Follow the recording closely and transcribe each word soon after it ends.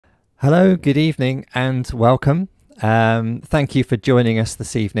Hello, good evening and welcome. Thank you for joining us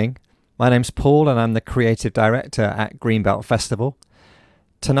this evening. My name's Paul and I'm the Creative Director at Greenbelt Festival.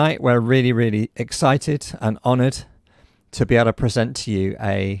 Tonight we're really excited and honoured to be able to present to you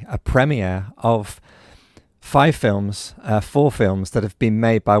a premiere of four films that have been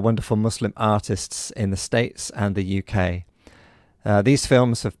made by wonderful Muslim artists in the States and the UK. These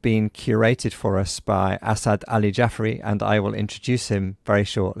films have been curated for us by Asad Ali Jafri, and I will introduce him very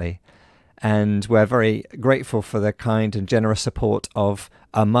shortly. And we're very grateful for the kind and generous support of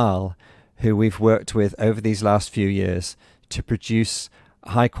Amal, who we've worked with over these last few years to produce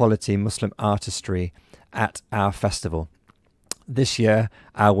high quality Muslim artistry at our festival. This year,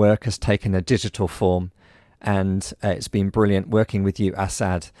 our work has taken a digital form, and it's been brilliant working with you,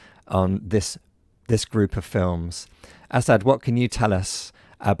 Asad, on this group of films. Asad, what can you tell us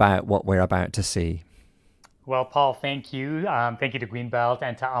about what we're about to see? Well, Paul, thank you. Thank you to Greenbelt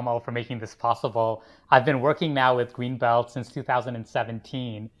and to Amal for making this possible. I've been working now with Greenbelt since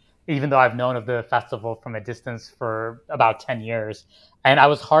 2017, even though I've known of the festival from a distance for about 10 years. And I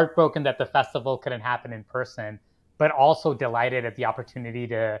was heartbroken that the festival couldn't happen in person, but also delighted at the opportunity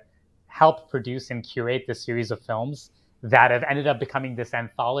to help produce and curate this series of films that have ended up becoming this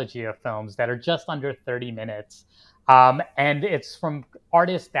anthology of films that are just under 30 minutes. And it's from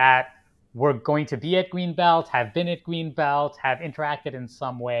artists that were going to be at Greenbelt, have been at Greenbelt, have interacted in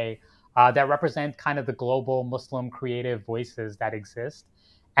some way that represent kind of the global Muslim creative voices that exist,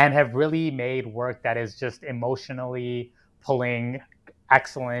 and have really made work that is just emotionally pulling,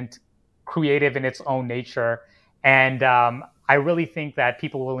 excellent, creative in its own nature. And I really think that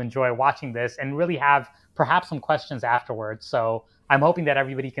people will enjoy watching this and really have perhaps some questions afterwards. So I'm hoping that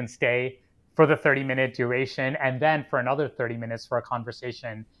everybody can stay for the 30-minute duration and then for another 30 minutes for a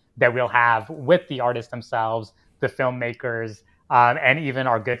conversation that we'll have with the artists themselves, the filmmakers, and even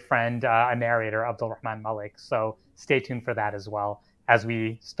our good friend, a narrator, Abdul-Rehman Malik. So stay tuned for that as well as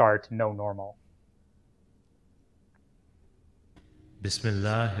we start No Normal.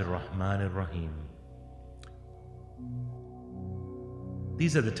 Bismillahir Rahmanir Rahim.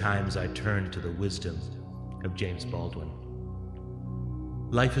 These are the times I turn to the wisdom of James Baldwin.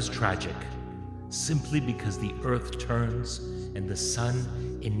 Life is tragic simply because the earth turns and the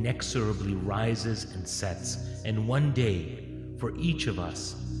sun inexorably rises and sets, and one day, for each of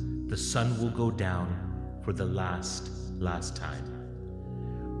us, the sun will go down for the last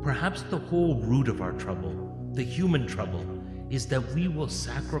time. Perhaps the whole root of our trouble, the human trouble, is that we will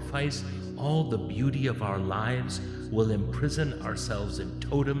sacrifice all the beauty of our lives, will imprison ourselves in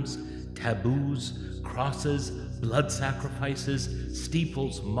totems, taboos, crosses, blood sacrifices,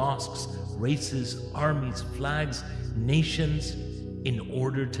 steeples, mosques, races, armies, flags, nations, in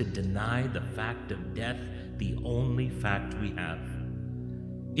order to deny the fact of death, the only fact we have.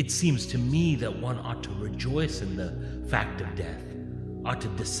 It seems to me that one ought to rejoice in the fact of death, ought to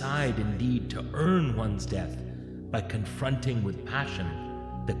decide indeed to earn one's death by confronting with passion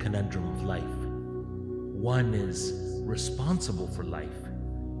the conundrum of life. One is responsible for life.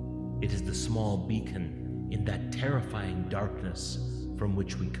 It is the small beacon in that terrifying darkness from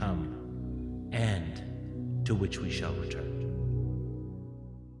which we come and to which we shall return.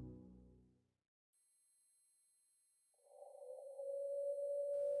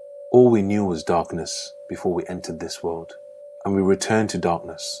 All we knew was darkness before we entered this world, and we return to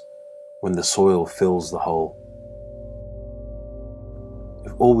darkness when the soil fills the hole.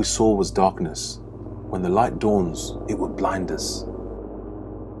 If all we saw was darkness, when the light dawns, it would blind us.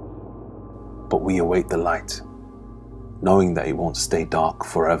 But we await the light, knowing that it won't stay dark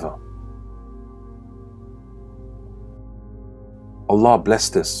forever. Allah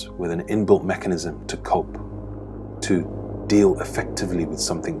blessed us with an inbuilt mechanism to cope, to deal effectively with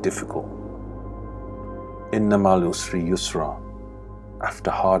something difficult. Inna ma'al usri yusra. After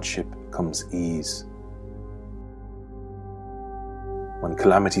hardship comes ease. When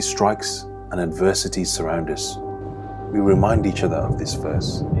calamity strikes and adversities surround us, we remind each other of this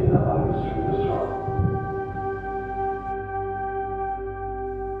verse.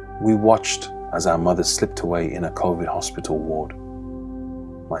 We watched as our mother slipped away in a COVID hospital ward.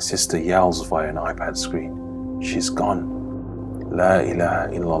 My sister yells via an iPad screen, "She's gone. La ilaha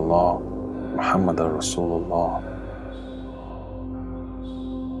illallah, Muhammadur Rasulullah."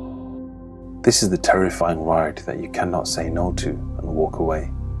 This is the terrifying ride that you cannot say no to and walk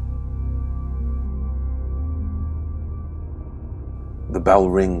away. The bell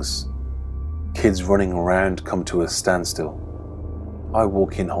rings. Kids running around come to a standstill. I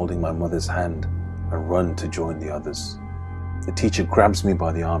walk in holding my mother's hand and run to join the others. The teacher grabs me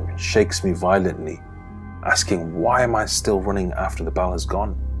by the arm and shakes me violently, asking why am I still running after the bell has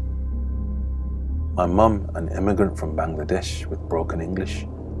gone? My mum, an immigrant from Bangladesh with broken English,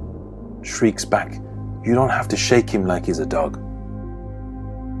 shrieks back, "You don't have to shake him like he's a dog."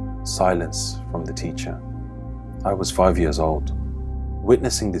 Silence from the teacher. I was 5 years old.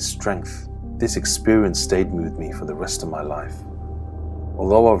 Witnessing this strength, this experience stayed with me for the rest of my life.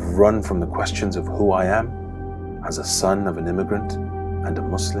 Although I've run from the questions of who I am as a son of an immigrant and a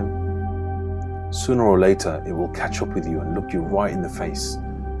Muslim, sooner or later it will catch up with you and look you right in the face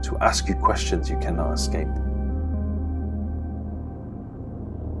to ask you questions you cannot escape.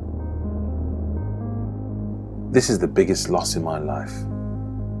 This is the biggest loss in my life,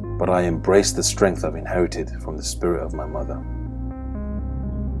 but I embrace the strength I've inherited from the spirit of my mother.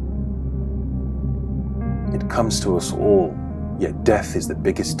 It comes to us all, yet death is the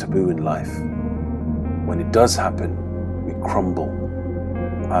biggest taboo in life. When it does happen, we crumble.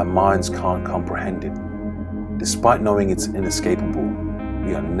 Our minds can't comprehend it. Despite knowing it's inescapable,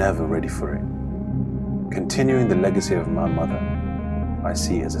 we are never ready for it. Continuing the legacy of my mother, I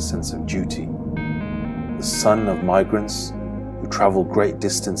see as a sense of duty. The son of migrants who travel great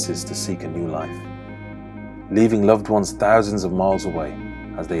distances to seek a new life, leaving loved ones thousands of miles away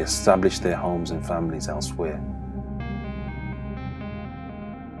as they establish their homes and families elsewhere.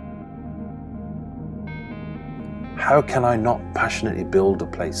 How can I not passionately build a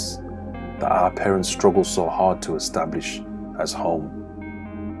place that our parents struggled so hard to establish as home?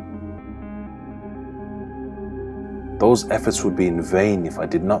 Those efforts would be in vain if I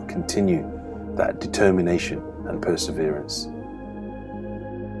did not continue that determination and perseverance.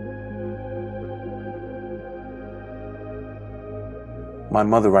 My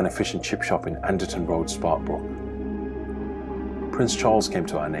mother ran a fish and chip shop in Anderton Road, Sparkbrook. Prince Charles came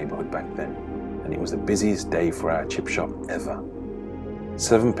to our neighbourhood back then, and it was the busiest day for our chip shop ever.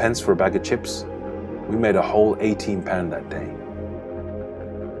 7 pence for a bag of chips. We made a whole £18 that day.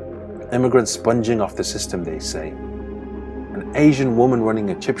 Immigrants sponging off the system, they say. An Asian woman running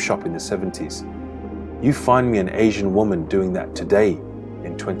a chip shop in the 70s. You find me an Asian woman doing that today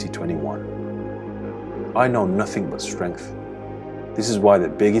in 2021. I know nothing but strength. This is why the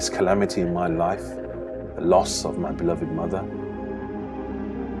biggest calamity in my life, the loss of my beloved mother,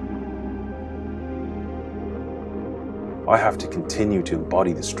 I have to continue to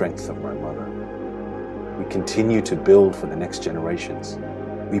embody the strength of my mother. We continue to build for the next generations.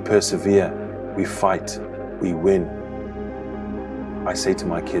 We persevere, we fight, we win. I say to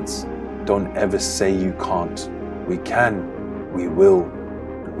my kids, don't ever say you can't. We can, we will,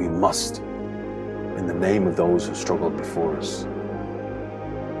 and we must, in the name of those who struggled before us.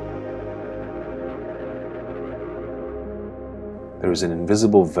 There is an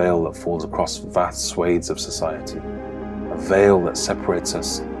invisible veil that falls across vast swathes of society, a veil that separates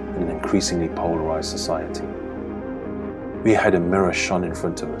us in an increasingly polarized society. We had a mirror shone in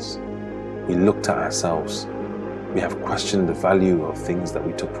front of us. We looked at ourselves. We have questioned the value of things that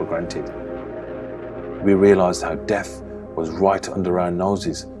we took for granted. We realized how death was right under our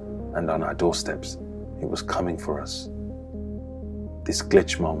noses and on our doorsteps. It was coming for us. This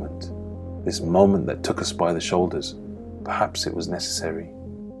glitch moment, this moment that took us by the shoulders, perhaps it was necessary.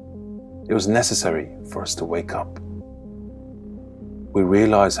 It was necessary for us to wake up. We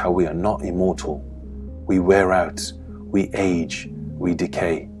realize how we are not immortal. We wear out, we age, we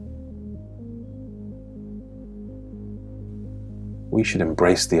decay. We should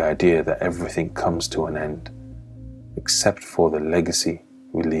embrace the idea that everything comes to an end, except for the legacy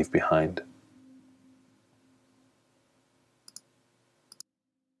we leave behind.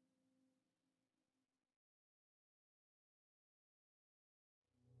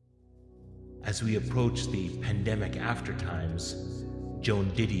 As we approach the pandemic after times,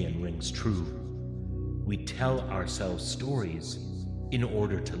 Joan Didion rings true. We tell ourselves stories in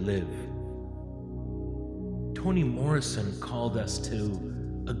order to live. Toni Morrison called us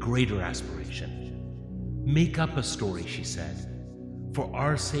to a greater aspiration. Make up a story, she said. For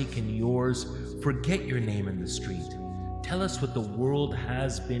our sake and yours, forget your name in the street. Tell us what the world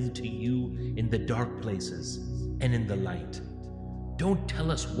has been to you in the dark places and in the light. Don't tell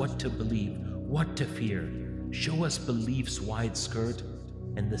us what to believe, what to fear. Show us belief's wide skirt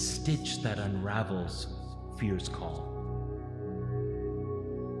and the stitch that unravels fear's call.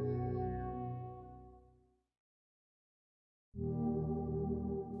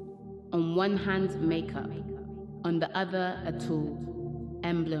 On one hand, makeup, on the other, a tool,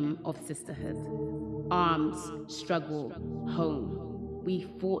 emblem of sisterhood. Arms, struggle, home.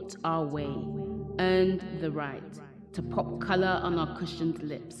 We fought our way, earned the right to pop color on our cushioned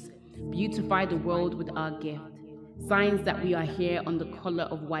lips, beautify the world with our gift, signs that we are here on the collar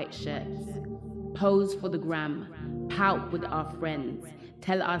of white shirts. Pose for the gram, Pout with our friends,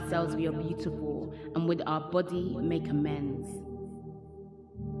 tell ourselves we are beautiful, and with our body make amends.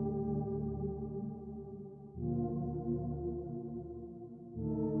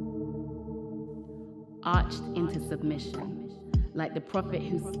 Arched into submission, like the prophet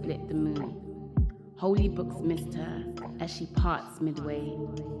who split the moon. Holy books missed her as she parts midway.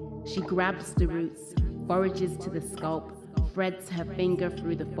 She grabs the roots, forages to the scalp, threads her finger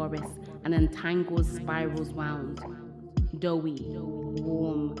through the forest, and untangles spirals wound. Doughy,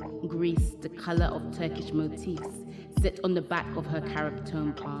 warm, greased, the color of Turkish motifs sit on the back of her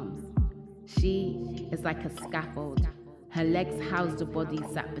carab-tone palms. She is like a scaffold. Her legs house the body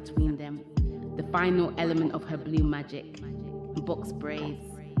sat between them. The final element of her blue magic. Box braids,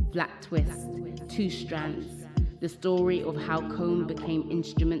 flat twist, 2 strands. The story of how comb became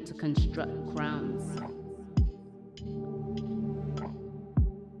instrument to construct crowns.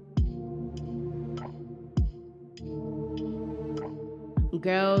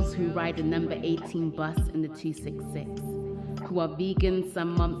 Girls who ride the number 18 bus in the 266, who are vegan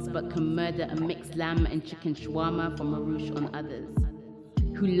some months but can murder a mixed lamb and chicken shawarma from Marouche on others,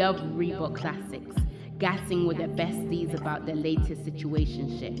 who love Reebok classics, gassing with their besties about their latest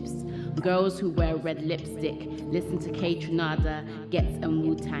situationships, girls who wear red lipstick, listen to K-Tronada, Gets and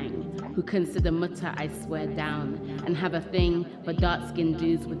Wu-Tang, who consider Mutta I Swear Down, and have a thing for dark-skinned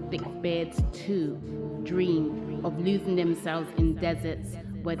dudes with thick beards too, dream of losing themselves in deserts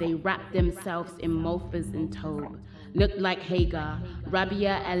where they wrap themselves in mofas and tobe, look like Hagar,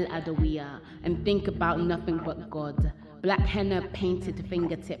 Rabia el-Adawiya, and think about nothing but God. Black henna painted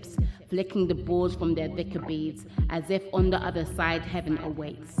fingertips, flicking the balls from their vicar beads, as if on the other side heaven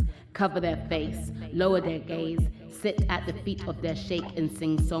awaits. Cover their face, lower their gaze, sit at the feet of their sheikh and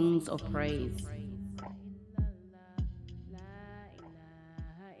sing songs of praise.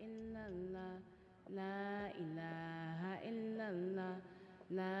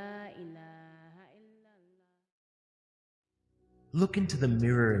 Look into the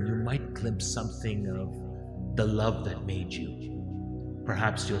mirror and you might glimpse something of the love that made you.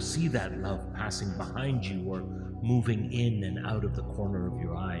 Perhaps you'll see that love passing behind you or moving in and out of the corner of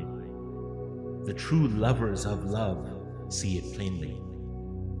your eye. The true lovers of love see it plainly.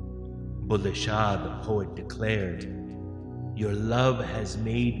 Bulleh Shah, the poet, declared, "Your love has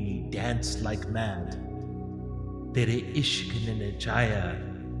made me dance like mad. Tere ishq ne nachaya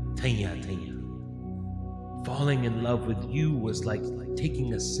thaiya thaiya." Falling in love with you was like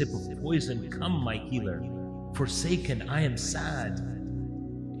taking a sip of poison. Come, my healer, forsaken, I am sad.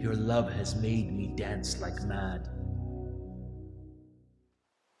 Your love has made me dance like mad.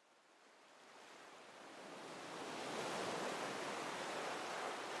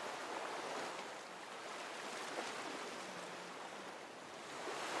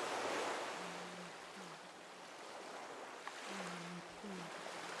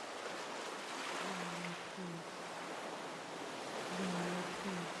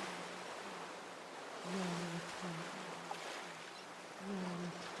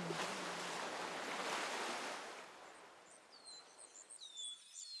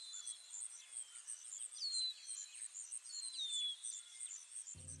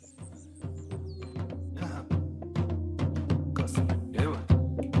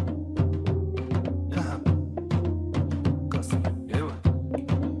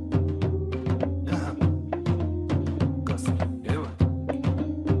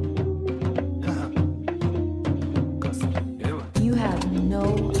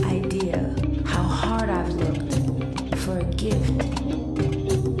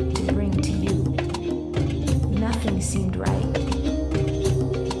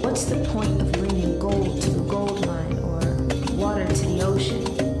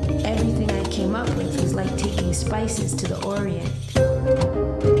 Spices to the Orient.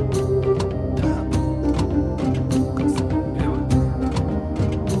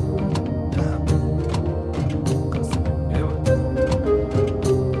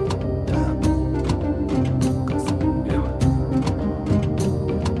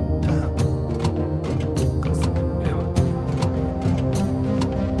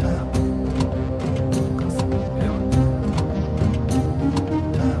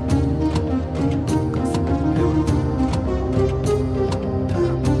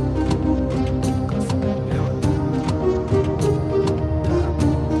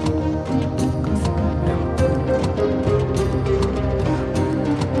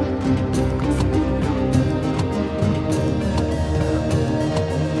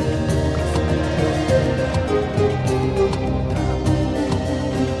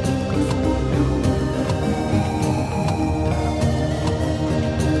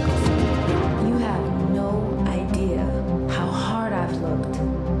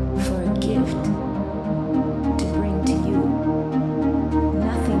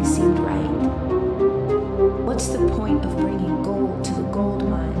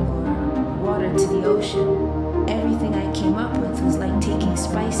 taking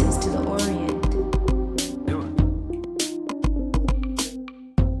spices to the Orient.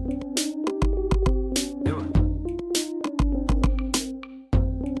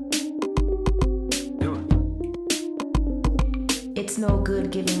 It's no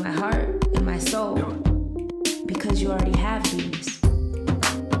good giving my heart and my soul because you already have these.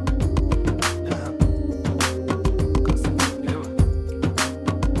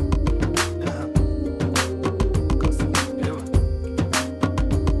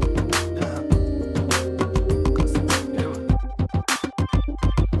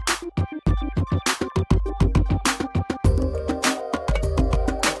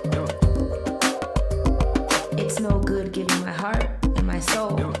 It's no good giving my heart and my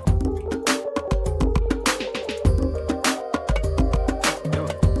soul.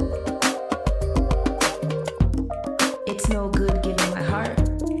 It's no good giving my heart.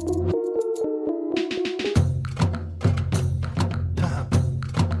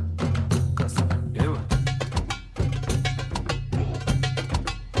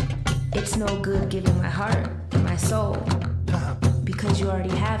 It's no good giving my heart and my soul because you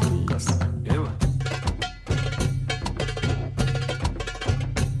already have these.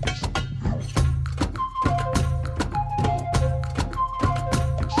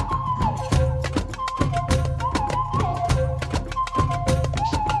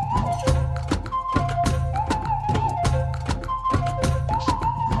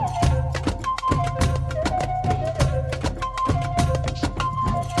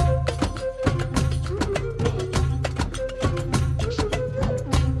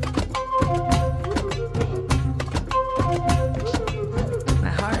 My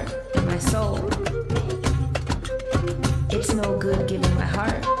heart and my soul. It's no good giving my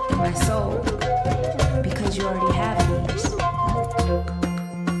heart and my soul because you already have these.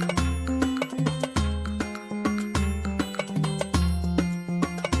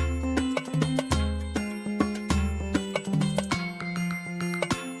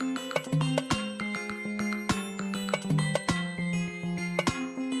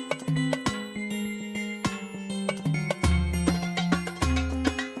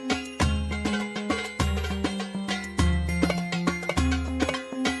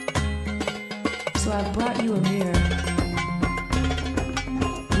 So I've brought you a mirror.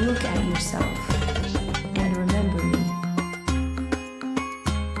 Look at yourself and remember me.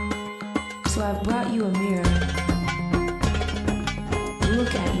 So I've brought you a mirror.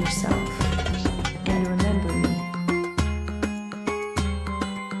 Look at yourself and remember me.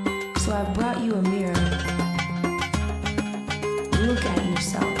 So I've brought you a mirror. Look at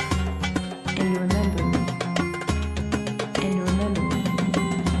yourself and remember me. And remember me.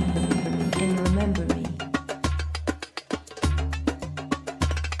 And remember me.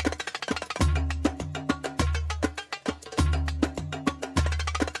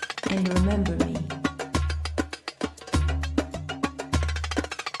 And remember me.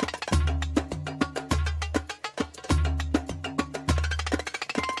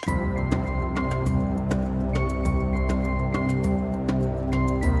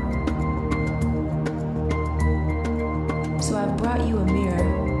 So I've brought you a mirror.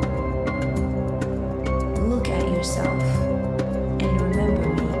 Look at yourself and remember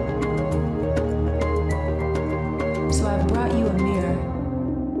me. So I've brought you a mirror.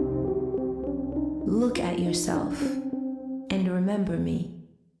 Look at yourself and remember me.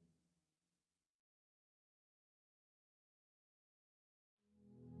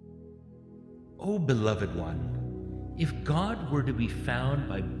 O beloved one, if God were to be found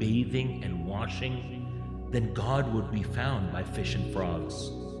by bathing and washing, then God would be found by fish and frogs.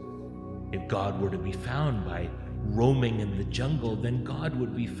 If God were to be found by roaming in the jungle, then God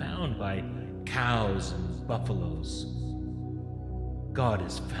would be found by cows and buffaloes. God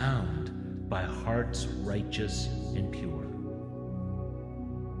is found by hearts righteous and pure.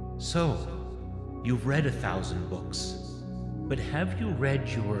 So, you've read 1,000 books, but have you read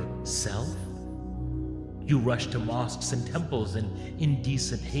yourself? You rush to mosques and temples in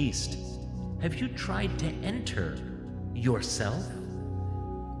indecent haste. Have you tried to enter yourself?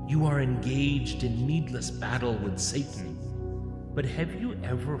 You are engaged in needless battle with Satan, but have you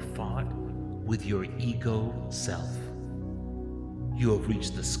ever fought with your ego self? You have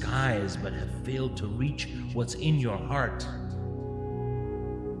reached the skies, but have failed to reach what's in your heart.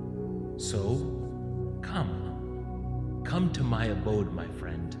 So, come to my abode, my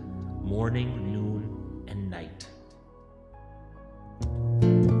friend, morning, noon, and night.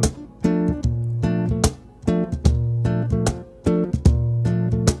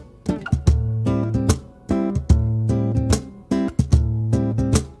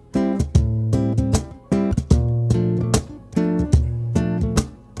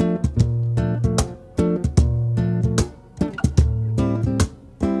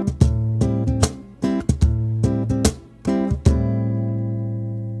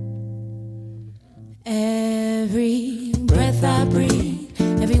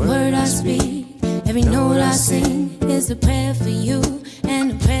 a prayer for you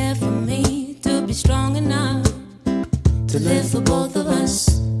and a prayer for me to be strong enough to live for both of us.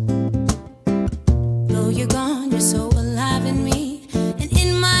 Though you're gone, you're so alive in me, and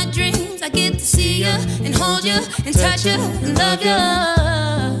in my dreams I get to see you and hold you and touch you and love you,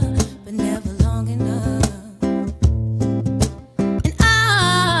 but never long enough. And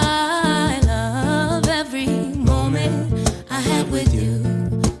I love every moment I had with you,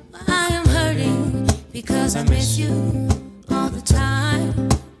 but I am hurting because I miss you all the time.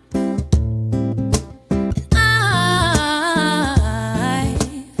 And I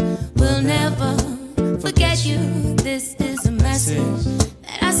will never forget you. This is a message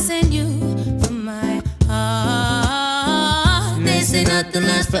that I send you from my heart. They say nothing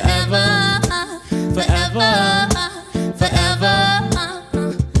lasts forever, forever, forever.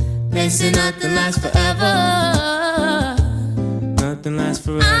 They say nothing lasts forever. Nothing lasts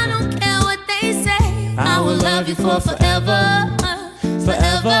forever. I don't care what they say. I will love you for forever,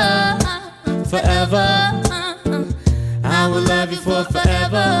 forever, forever. I will love you for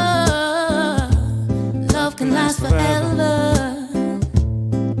forever. Love can last forever.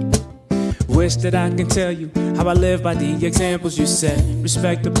 Wish that I can tell you how I live by the examples you set.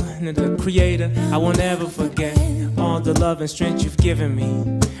 Respect the planet, the creator. I won't ever forget all the love and strength you've given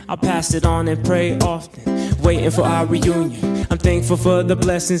me. I'll pass it on and pray often, waiting for our reunion. I'm thankful for the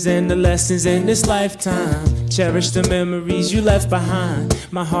blessings and the lessons in this lifetime. Cherish the memories you left behind.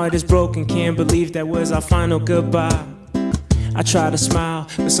 My heart is broken, can't believe that was our final goodbye. I try to smile,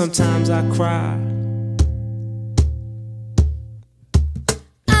 but sometimes I cry.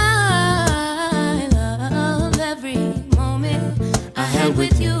 I love every moment I had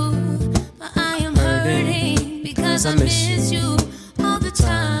with you, but I am hurting because I miss you all the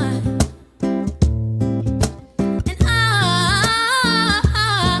time. And I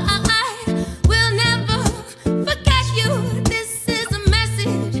will never forget you. This is a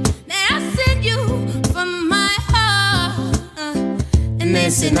message that I send you from my heart. And they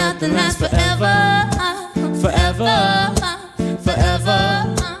say nothing lasts forever, forever, forever.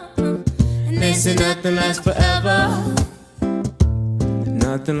 And they say nothing lasts forever.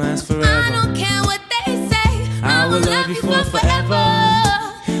 Nothing lasts forever. I don't care what they say. I will love you for forever,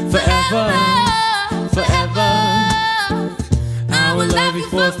 forever, forever. I will love you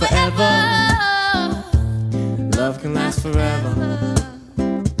for forever. Love can last forever.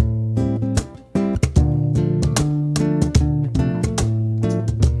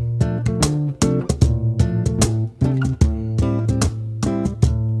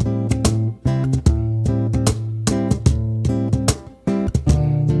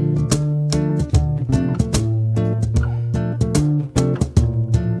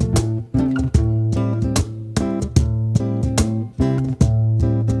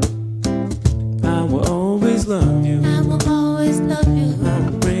 Love you. I will always love you. I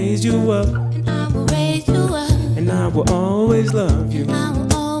will raise you up, And I will raise you up. and I will always love you. I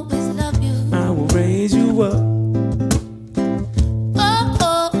will always love you. I will raise you up. Oh,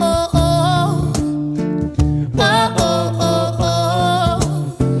 oh, oh, oh. Whoa, oh, oh, oh.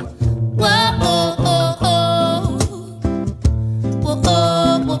 Whoa, oh, oh, oh. Whoa, oh,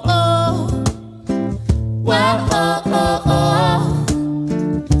 oh, oh. Whoa, oh, oh, oh. Whoa,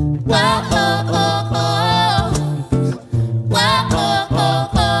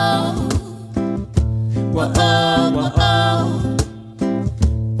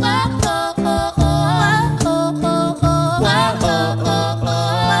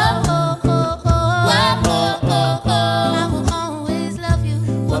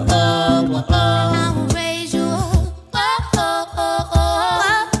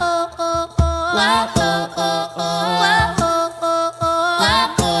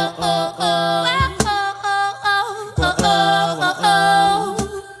 oh, oh, oh.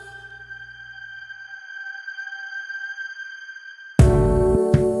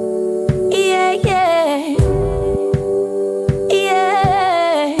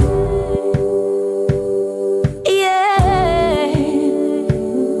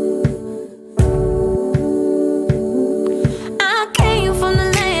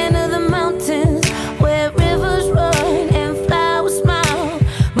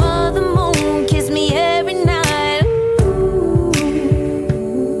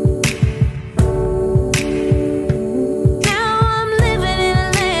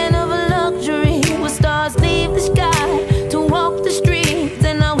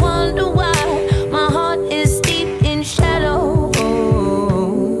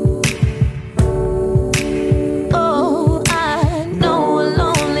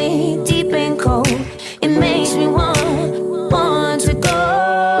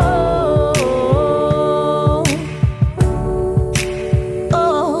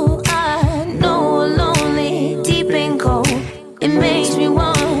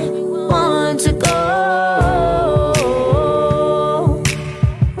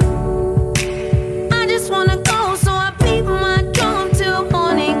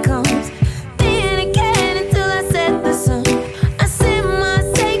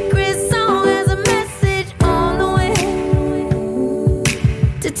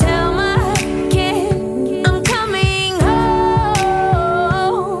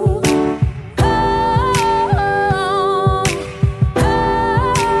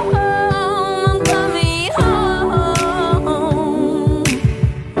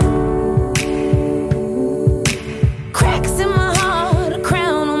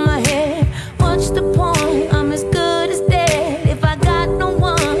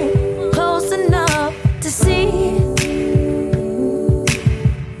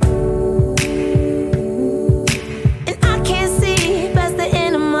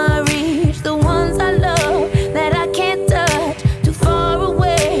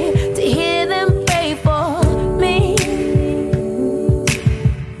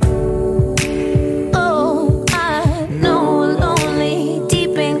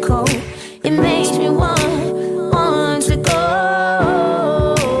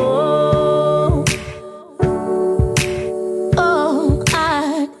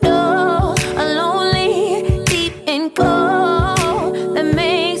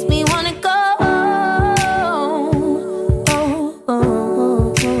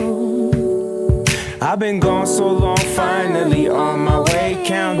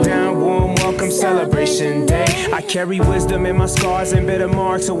 graduation day. I carry wisdom in my scars and bitter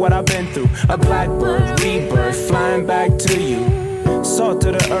marks of what I've been through. A blackbird rebirth, flying back to you. Salt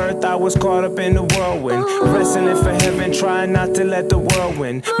to the earth, I was caught up in the whirlwind, wrestling for heaven, trying not to let the world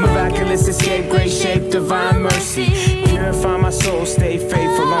win. Miraculous escape, great shape, divine mercy. Purify my soul, stay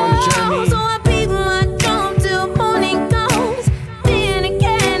faithful on the journey. So I beat my drum till morning comes, then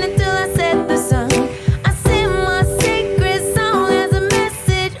again until I set the sun. I sing my sacred song as a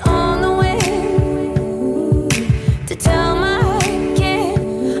message on the way to tell my kid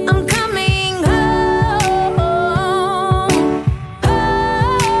I'm coming home,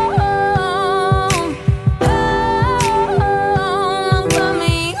 home, home. I'm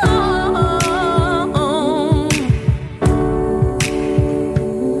coming home.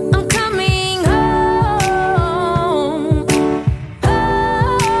 I'm coming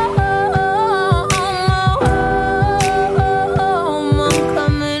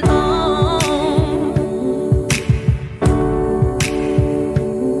home.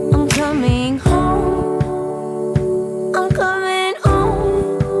 I'm coming home. I'm coming home. I'm coming home.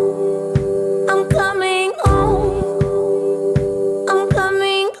 I'm coming home. I'm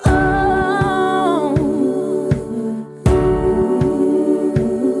coming home.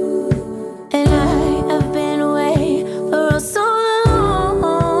 And I have been away for so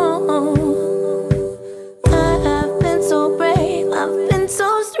long. I have been so brave, I've been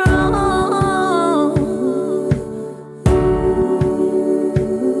so strong.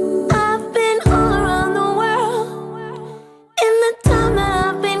 I've been all around the world in the time that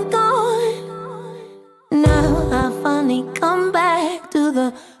I've been gone. Now I finally come back to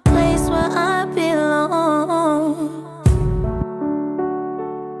the place where I belong.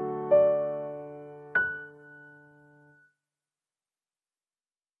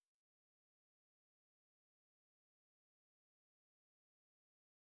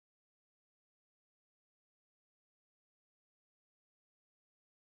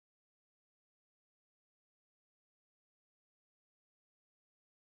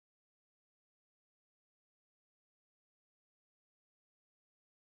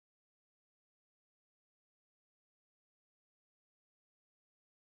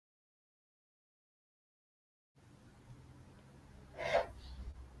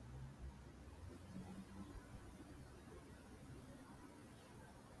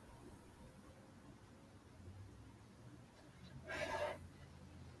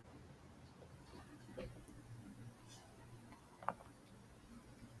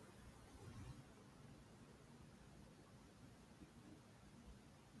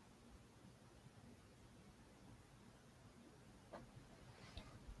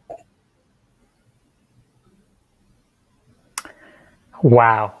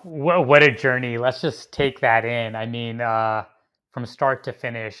 Wow, what a journey. Let's just take that in. I mean, from start to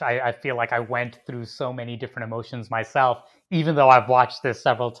finish, I feel like I went through so many different emotions myself, even though I've watched this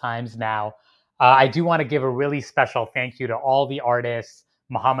several times now. I do want to give a really special thank you to all the artists: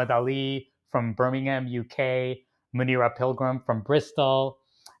 Muhammad Ali from Birmingham, UK, Muneera Pilgrim from Bristol,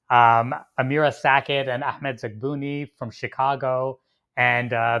 Amirah Sackett and Ahmed Zagbuni from Chicago, and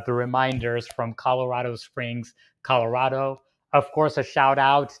the Reminders from Colorado Springs, Colorado. Of course, a shout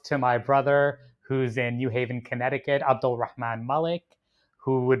out to my brother who's in New Haven, Connecticut, Abdul-Rehman Malik,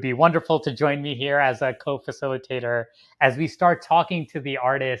 who would be wonderful to join me here as a co-facilitator as we start talking to the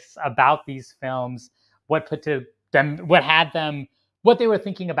artists about these films, what put to them, what had them, what they were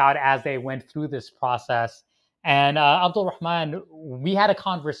thinking about as they went through this process. And Abdul-Rehman, we had a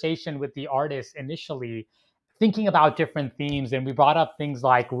conversation with the artists initially, thinking about different themes, and we brought up things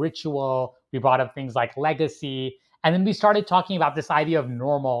like ritual, we brought up things like legacy, and then we started talking about this idea of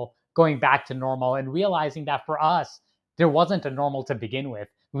normal, going back to normal, and realizing that for us, there wasn't a normal to begin with.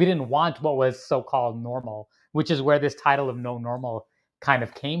 We didn't want what was so-called normal, which is where this title of No Normal kind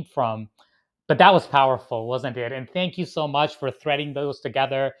of came from. But that was powerful, wasn't it? And thank you so much for threading those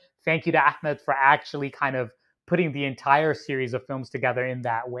together. Thank you to Ahmed for actually kind of putting the entire series of films together in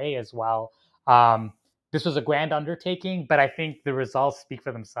that way as well. This was a grand undertaking, but I think the results speak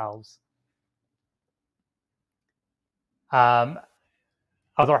for themselves.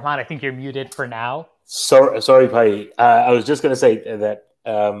 Abdul-Rehman, I think you're muted for now. Sorry, Bhai. I was just going to say that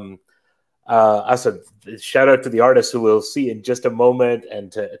Asad, shout out to the artists who we'll see in just a moment, and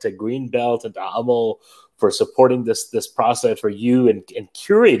to Greenbelt and to Amal for supporting this process for you and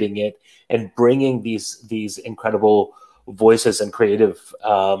curating it and bringing these incredible voices and creative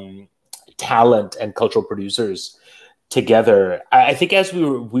talent and cultural producers together. I think as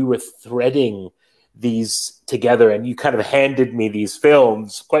we were threading these together, and you kind of handed me these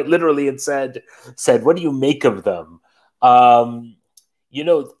films quite literally and said, what do you make of them?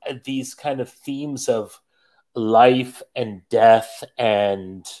 these kind of themes of life and death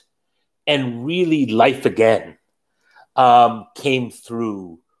and really life again came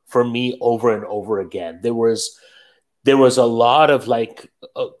through for me over and over again. There was a lot of like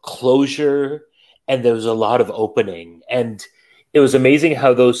closure, and there was a lot of opening, and it was amazing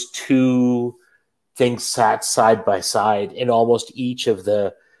how those two things sat side by side in almost each of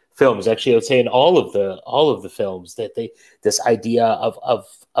the films. Actually, I would say in all of the films, that this idea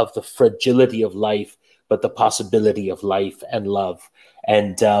of the fragility of life, but the possibility of life and love.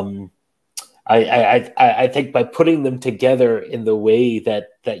 And I think by putting them together in the way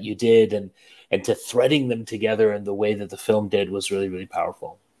that you did, and to threading them together in the way that the film did, was really, really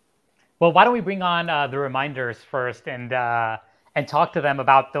powerful. Well, why don't we bring on the Reminders first and talk to them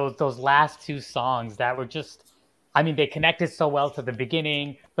about those last two songs that were just, I mean, they connected so well to the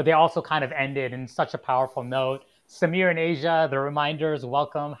beginning, but they also kind of ended in such a powerful note. Samir and Asia, the Reminders,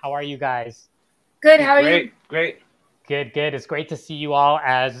 welcome. How are you guys? Good. How are you? Great. Good. It's great to see you all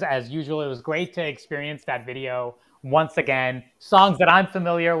as usual. It was great to experience that video once again. Songs that I'm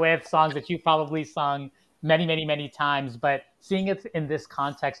familiar with, songs that you've probably sung many, many, many times, but seeing it in this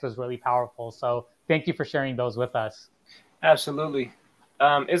context was really powerful. So thank you for sharing those with us. Absolutely.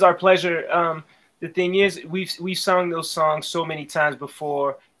 It's our pleasure. The thing is, we've sung those songs so many times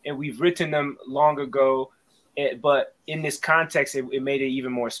before, and we've written them long ago. But in this context, it made it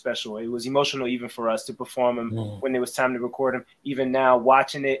even more special. It was emotional even for us to perform them when it was time to record them. Even now,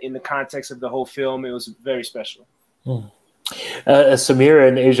 watching it in the context of the whole film, it was very special. Samira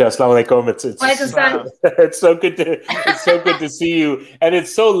and Asia, assalamu alaikum. It's so good to see you, and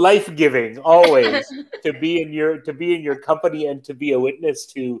it's so life-giving always to be in your company and to be a witness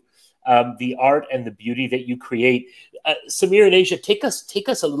to the art and the beauty that you create. Samira and Asia, take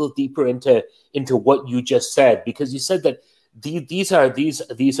us a little deeper into what you just said, because you said that these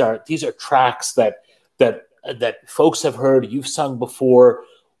are tracks that folks have heard, you've sung before.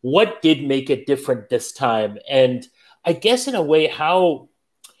 What did make it different this time? And I guess in a way, how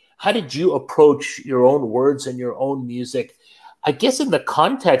did you approach your own words and your own music? I guess in the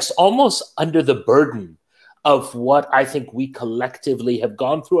context, almost under the burden of what I think we collectively have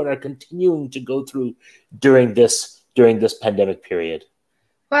gone through and are continuing to go through during this pandemic period.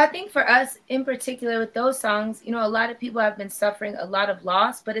 Well, I think for us in particular with those songs, a lot of people have been suffering a lot of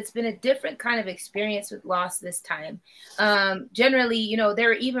loss, but it's been a different kind of experience with loss this time. Generally, there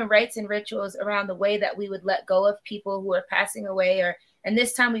are even rites and rituals around the way that we would let go of people who are passing away, and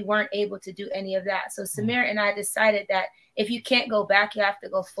this time we weren't able to do any of that. So Samir and I decided that if you can't go back, you have to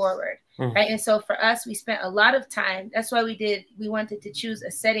go forward. Right. And so for us, we spent a lot of time. That's why we wanted to choose a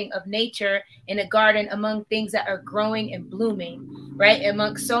setting of nature in a garden among things that are growing and blooming, right?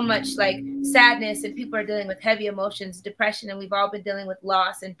 Amongst so much like sadness, and people are dealing with heavy emotions, depression, and we've all been dealing with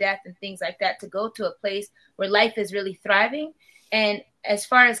loss and death and things like that, to go to a place where life is really thriving. And as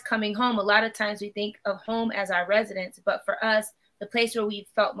far as coming home, a lot of times we think of home as our residence, but for us, the place where we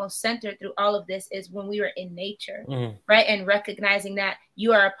felt most centered through all of this is when we were in nature, right? And recognizing that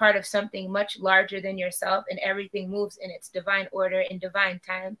you are a part of something much larger than yourself, and everything moves in its divine order, in divine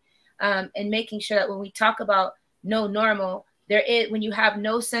time. And making sure that when we talk about no normal, when you have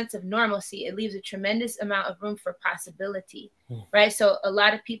no sense of normalcy, it leaves a tremendous amount of room for possibility, right? So a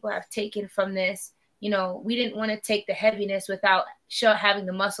lot of people have taken from this, we didn't want to take the heaviness without having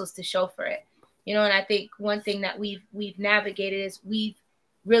the muscles to show for it. And I think one thing that we've navigated is we've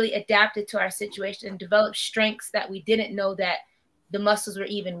really adapted to our situation and developed strengths that we didn't know that the muscles were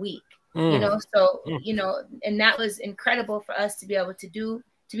even weak, and that was incredible for us to be able to do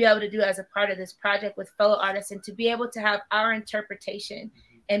as a part of this project with fellow artists, and to be able to have our interpretation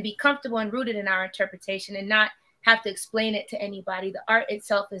and be comfortable and rooted in our interpretation and not have to explain it to anybody. The art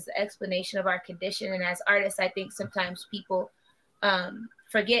itself is the explanation of our condition. And as artists, I think sometimes people,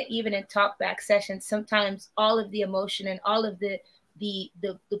 forget, even in talkback sessions, sometimes all of the emotion and all of the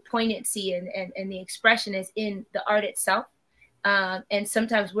poignancy and the expression is in the art itself. And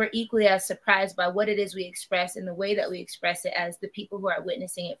sometimes we're equally as surprised by what it is we express and the way that we express it as the people who are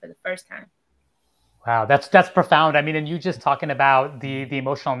witnessing it for the first time. Wow, that's profound. I mean, and you just talking about the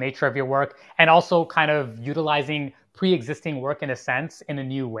emotional nature of your work, and also kind of utilizing pre-existing work in a sense in a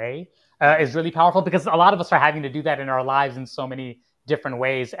new way is really powerful, because a lot of us are having to do that in our lives in so many different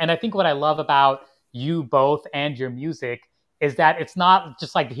ways. And I think what I love about you both and your music is that it's not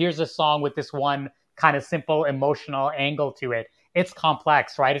just like, here's a song with this one kind of simple emotional angle to it. It's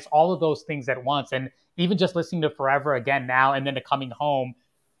complex, right? It's all of those things at once. And even just listening to Forever Again now, and then to Coming Home,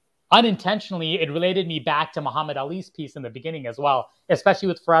 unintentionally, it related me back to Muhammad Ali's piece in the beginning as well, especially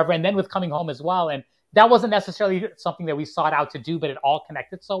with Forever, and then with Coming Home as well. And that wasn't necessarily something that we sought out to do, but it all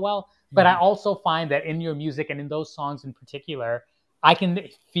connected so well. But I also find that in your music and in those songs in particular, I can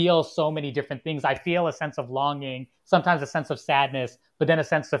feel so many different things. I feel a sense of longing, sometimes a sense of sadness, but then a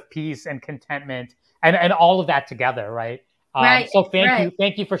sense of peace and contentment, and all of that together, right? Right. So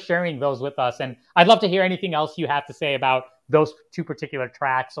thank you for sharing those with us. And I'd love to hear anything else you have to say about those two particular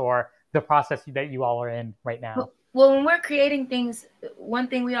tracks or the process that you all are in right now. Well, when we're creating things, one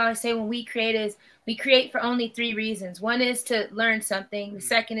thing we always say when we create is we create for only 3 reasons. One is to learn something. The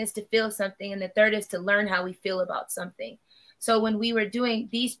second is to feel something. And the third is to learn how we feel about something. So when we were doing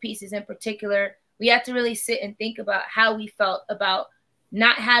these pieces in particular, we had to really sit and think about how we felt about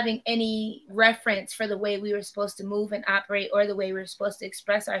not having any reference for the way we were supposed to move and operate or the way we were supposed to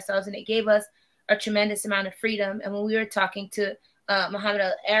express ourselves. And it gave us a tremendous amount of freedom. And when we were talking to Mohammed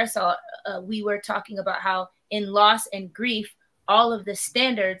Ali, we were talking about how in loss and grief, all of the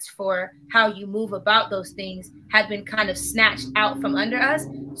standards for how you move about those things had been kind of snatched out from under us.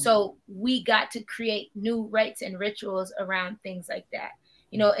 So we got to create new rites and rituals around things like that,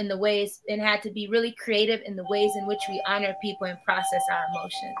 you know, in the ways, and had to be really creative in the ways in which we honor people and process our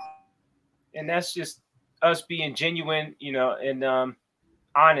emotions. And that's just us being genuine, you know, and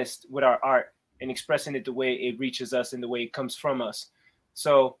honest with our art and expressing it the way it reaches us and the way it comes from us.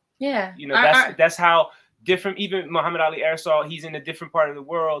 So, yeah, you know, that's how different, even Muhammad Ali Airsaw, he's in a different part of the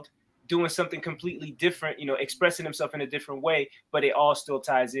world doing something completely different, you know, expressing himself in a different way, but it all still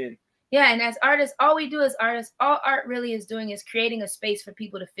ties in. Yeah, and as artists, all we do as artists, all art really is doing is creating a space for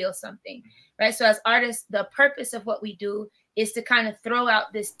people to feel something, right? So as artists, the purpose of what we do is to kind of throw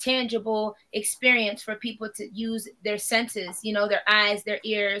out this tangible experience for people to use their senses, you know, their eyes, their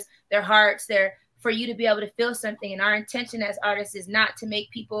ears, their hearts, for you to be able to feel something. And our intention as artists is not to make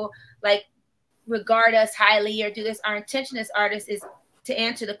people like regard us highly or do this. Our intention as artists is to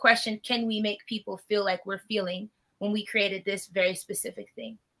answer the question, can we make people feel like we're feeling when we created this very specific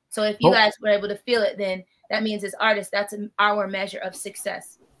thing? So if you guys were able to feel it, then that means as artists, that's our measure of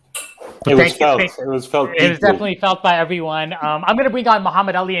success. It was felt. It was felt. It was definitely felt by everyone. I'm going to bring on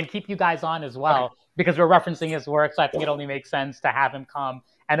Muhammad Ali and keep you guys on as well, because we're referencing his work. So I think it only makes sense to have him come.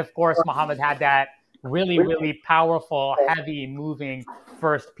 And of course, Muhammad had that really, really powerful, heavy, moving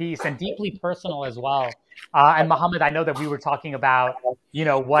first piece and deeply personal as well. And Muhammad, I know that we were talking about, you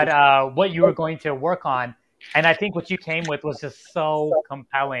know, what you were going to work on. And I think what you came with was just so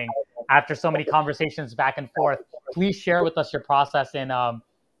compelling after so many conversations back and forth. Please share with us your process in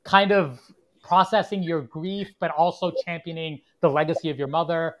kind of processing your grief, but also championing the legacy of your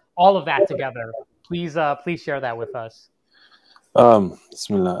mother, all of that together. Please share that with us.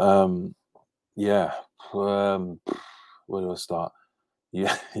 Bismillah. Yeah. Where do I start?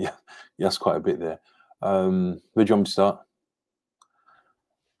 Yeah. That's quite a bit there. Where do you want me to start?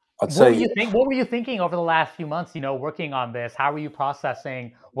 I'd say. What were you thinking over the last few months, you know, working on this? How were you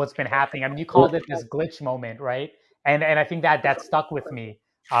processing what's been happening? I mean, you called it this glitch moment, right? And I think that stuck with me.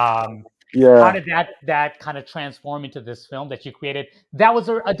 Yeah. How did that kind of transform into this film that you created? That was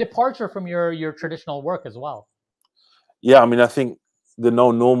a departure from your traditional work as well. Yeah, I mean, I think the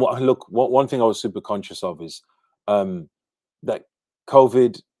normal look. One thing I was super conscious of is that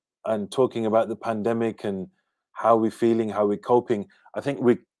COVID and talking about the pandemic and how we're feeling, how we're coping. I think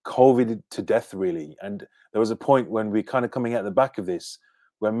we're COVIDed to death, really. And there was a point when we're kind of coming at the back of this,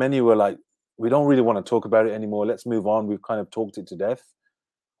 where many were like, we don't really want to talk about it anymore. Let's move on. We've kind of talked it to death.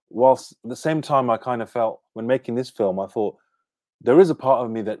 Whilst at the same time, I kind of felt when making this film, I thought there is a part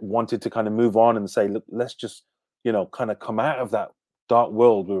of me that wanted to kind of move on and say, look, let's just, you know, kind of come out of that dark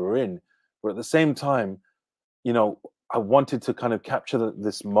world we were in. But at the same time, you know, I wanted to kind of capture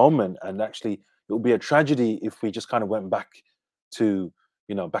this moment, and actually it would be a tragedy if we just kind of went back to,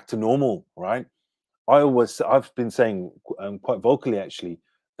 you know, back to normal, right? I've been saying quite vocally actually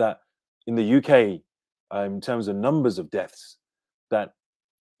that in the UK, in terms of numbers of deaths, that,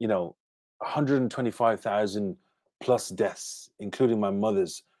 you know, 125,000 plus deaths, including my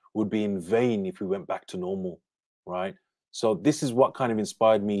mother's, would be in vain if we went back to normal, right? So this is what kind of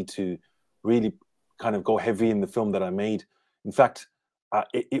inspired me to really kind of go heavy in the film that I made. In fact,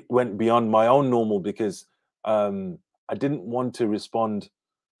 it went beyond my own normal because I didn't want to respond.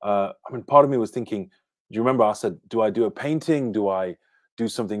 I mean, part of me was thinking, do you remember I said, do I do a painting? Do I do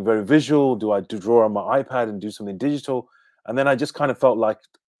something very visual? Do I draw on my iPad and do something digital? And then I just kind of felt like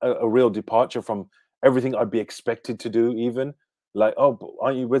a real departure from everything I'd be expected to do, even like, oh,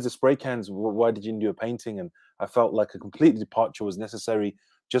 aren't you, where's the spray cans? Why did you do a painting? And I felt like a complete departure was necessary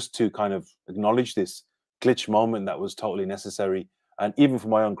just to kind of acknowledge this glitch moment that was totally necessary. And even for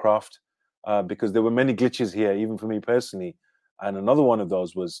my own craft, because there were many glitches here, even for me personally. And another one of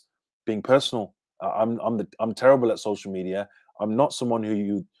those was being personal. I'm terrible at social media. I'm not someone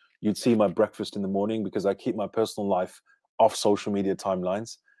who you'd see my breakfast in the morning, because I keep my personal life off social media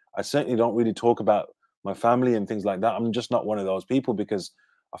timelines. I certainly don't really talk about my family and things like that. I'm just not one of those people, because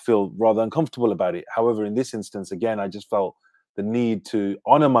I feel rather uncomfortable about it. However, in this instance, again, I just felt the need to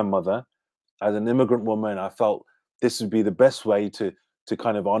honor my mother as an immigrant woman. I felt this would be the best way to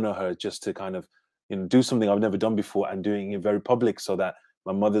kind of honor her, just to kind of, you know, do something I've never done before, and doing it very public, so that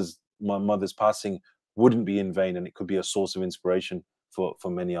my mother's passing wouldn't be in vain, and it could be a source of inspiration for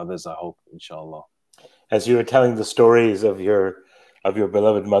many others, I hope, inshallah. As you were telling the stories of your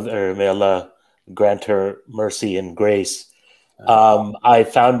beloved mother, may Allah grant her mercy and grace, I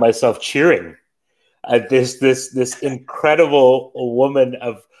found myself cheering at this incredible woman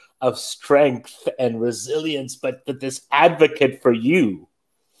of strength and resilience, but this advocate for you.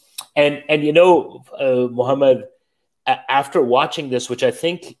 And you know, Muhammad, after watching this, which I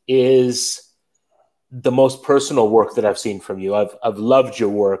think is the most personal work that I've seen from you, I've loved your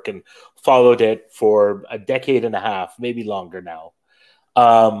work and followed it for a decade and a half, maybe longer now.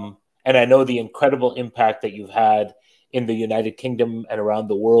 And I know the incredible impact that you've had in the United Kingdom and around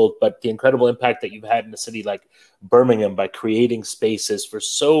the world, but the incredible impact that you've had in a city like Birmingham by creating spaces for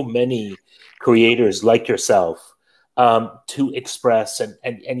so many creators like yourself to express,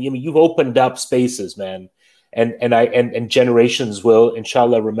 and you've opened up spaces, man, and generations will,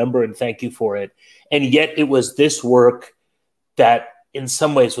 inshallah, remember and thank you for it. And yet it was this work that in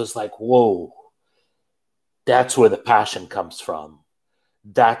some ways was like, whoa, that's where the passion comes from.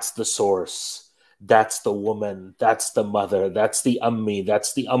 That's the source. That's the woman. That's the mother. That's the ummi.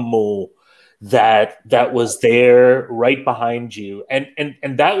 That's the ammu that was there right behind you. And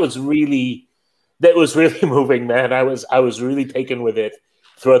that was really moving, man. I was really taken with it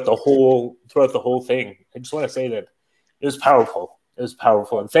throughout the whole thing. I just want to say that it was powerful. It was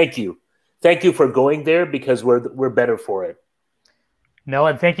powerful. And thank you for going there, because we're better for it. No,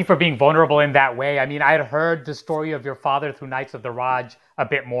 and thank you for being vulnerable in that way. I mean, I had heard the story of your father through Nights of the Raj a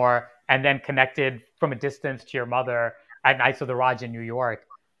bit more, and then connected from a distance to your mother at Nights of the Raj in New York.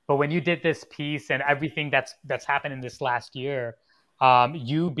 But when you did this piece and everything that's happened in this last year,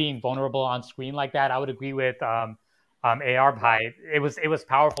 you being vulnerable on screen like that, I would agree with AR Bhai. It was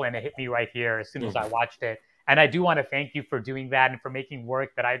powerful, and it hit me right here as soon as I watched it. And I do want to thank you for doing that and for making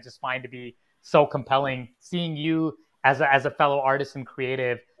work that I just find to be so compelling. Seeing you as a fellow artist and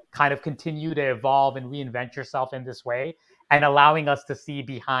creative kind of continue to evolve and reinvent yourself in this way, and allowing us to see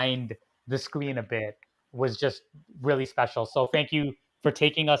behind the screen a bit was just really special. So thank you for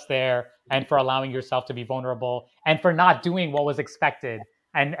taking us there, and for allowing yourself to be vulnerable, and for not doing what was expected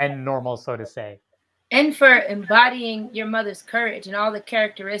and normal, so to say. And for embodying your mother's courage and all the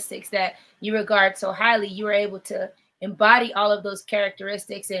characteristics that you regard so highly. You were able to embody all of those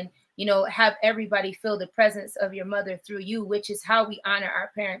characteristics and, you know, have everybody feel the presence of your mother through you, which is how we honor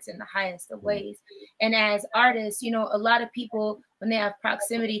our parents in the highest of ways. And as artists, you know, a lot of people, when they have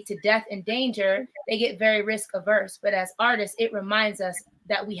proximity to death and danger, they get very risk averse. But as artists, it reminds us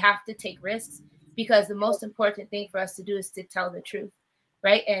that we have to take risks, because the most important thing for us to do is to tell the truth,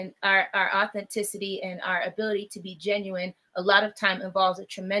 right? And our authenticity and our ability to be genuine a lot of time involves a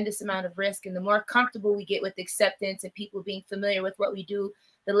tremendous amount of risk. And the more comfortable we get with acceptance and people being familiar with what we do,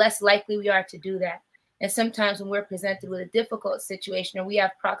 the less likely we are to do that. And sometimes when we're presented with a difficult situation, or we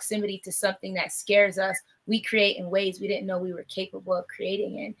have proximity to something that scares us, we create in ways we didn't know we were capable of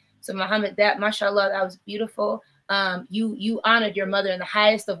creating in. So Muhammad, that, mashallah, that was beautiful. You honored your mother in the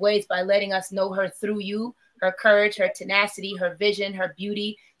highest of ways by letting us know her through you, her courage, her tenacity, her vision, her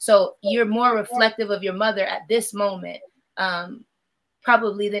beauty. So you're more reflective of your mother at this moment,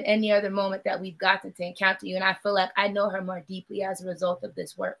 probably than any other moment that we've gotten to encounter you. And I feel like I know her more deeply as a result of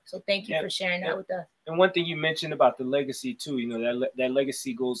this work. So thank you for sharing that with us. And one thing you mentioned about the legacy too, you know, that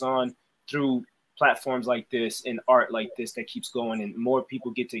legacy goes on through platforms like this and art like this that keeps going, and more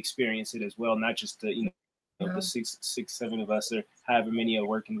people get to experience it as well, not just the, you know, the six, seven of us, or however many are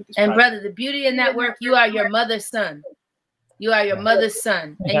working with this. And project. brother, the beauty in that work, you are your mother's son. You are your mother's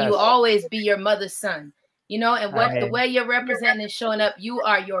son, and you will always be your mother's son. You know, and what the way you're representing and showing up, you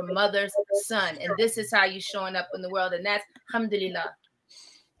are your mother's son, and this is how you're showing up in the world, and that's alhamdulillah.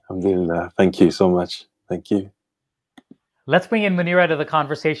 Alhamdulillah. Thank you so much. Thank you. Let's bring in Muneera to the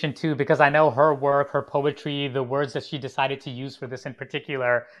conversation too, because I know her work, her poetry, the words that she decided to use for this in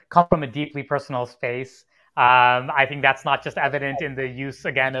particular come from a deeply personal space. I think that's not just evident in the use,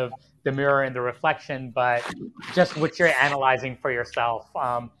 again, of the mirror and the reflection, but just what you're analyzing for yourself.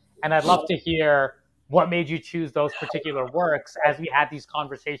 And I'd love to hear what made you choose those particular works as we had these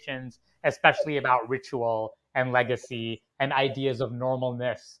conversations, especially about ritual and legacy and ideas of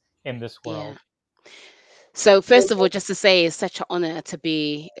normalness in this world. So first of all, just to say, it's such an honor to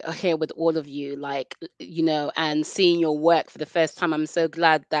be here with all of you, like, and seeing your work for the first time. I'm so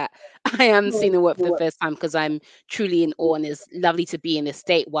glad that I am seeing the work for the first time, because I'm truly in awe, and it's lovely to be in this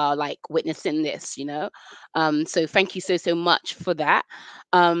state while like witnessing this. So thank you so much for that.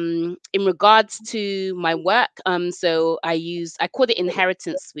 In regards to my work, so I called it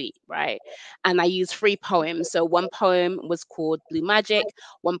Inheritance Suite, right? And I used 3 poems. So one poem was called Blue Magic,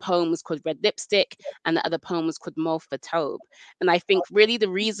 one poem was called Red Lipstick, and the other poem was called Mo for Tobe. And I think really the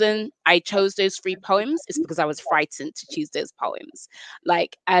reason I chose those 3 poems is because I was frightened to choose those poems.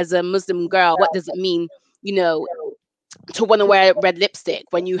 Like, as a Muslim girl, what does it mean, you know, to want to wear red lipstick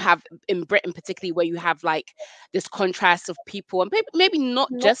when you have, in Britain particularly, where you have like this contrast of people, and maybe not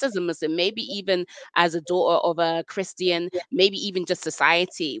just as a Muslim, maybe even as a daughter of a Christian, maybe even just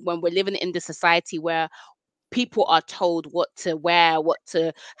society, when we're living in this society where people are told what to wear,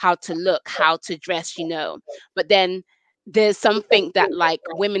 how to look, how to dress. But then there's something that like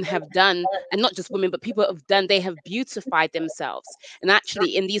women have done, and not just women, but people have done. They have beautified themselves. And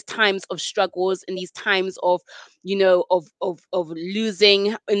actually, in these times of struggles, in these times of, of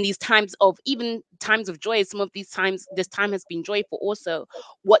losing, in these times of even times of joy, some of these times, this time has been joyful also.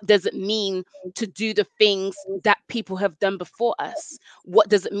 What does it mean to do the things that people have done before us? What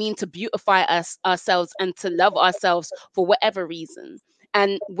does it mean to beautify ourselves and to love ourselves for whatever reason?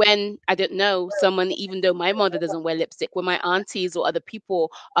 And when, I don't know, someone, even though my mother doesn't wear lipstick, when my aunties or other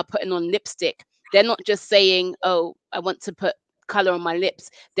people are putting on lipstick, they're not just saying, oh, I want to put color on my lips.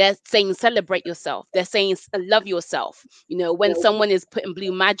 They're saying celebrate yourself. They're saying love yourself. When someone is putting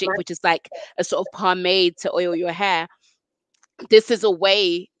Blue Magic, which is like a sort of pomade to oil your hair, this is a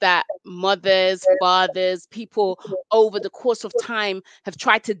way that mothers, fathers, people over the course of time have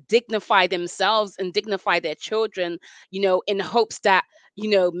tried to dignify themselves and dignify their children, in hopes that,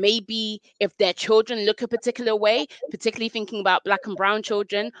 maybe if their children look a particular way, particularly thinking about Black and brown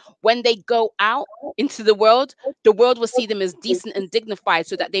children, when they go out into the world will see them as decent and dignified,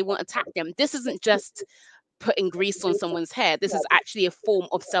 so that they won't attack them. This isn't just putting grease on someone's hair. This is actually a form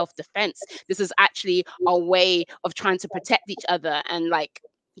of self-defense. This is actually a way of trying to protect each other and like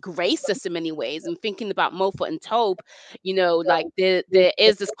grace us in many ways. And thinking about Mofa and Tobe, like there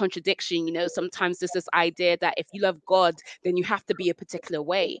is this contradiction. Sometimes there's this idea that if you love God, then you have to be a particular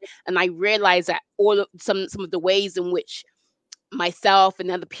way. And I realize that some of the ways in which myself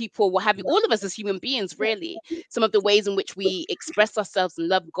and other people, what have you, all of us as human beings, really, some of the ways in which we express ourselves and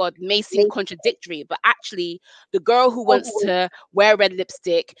love God may seem contradictory, but actually the girl who wants to wear red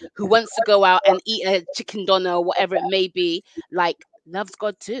lipstick, who wants to go out and eat a chicken doner or whatever it may be, like, loves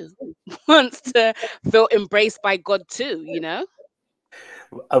God too, wants to feel embraced by God too.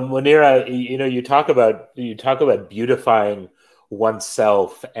 Muneera, you talk about beautifying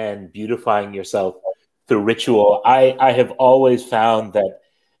oneself and beautifying yourself through ritual. I have always found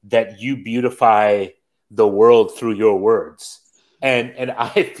that you beautify the world through your words, and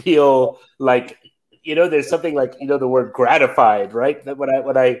I feel like there's something like the word gratified, right? That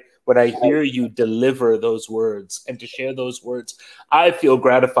when I hear you deliver those words and to share those words, I feel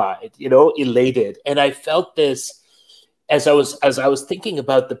gratified, elated. And I felt this as I was thinking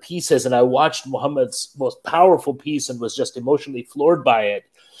about the pieces, and I watched Muhammad's most powerful piece and was just emotionally floored by it.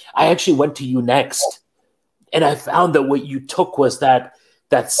 I actually went to you next. And I found that what you took was that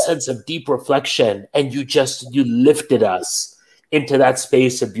sense of deep reflection, and you lifted us into that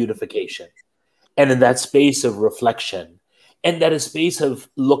space of beautification, and in that space of reflection, and that a space of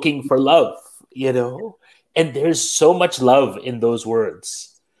looking for love, and there's so much love in those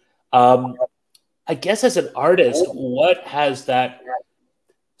words. I guess as an artist, what has that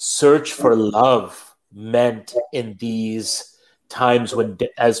search for love meant in these times when,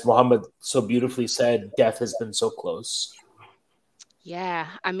 as Muhammad so beautifully said, death has been so close? Yeah,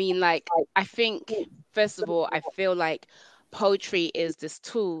 I mean, like, I think, first of all, I feel like poetry is this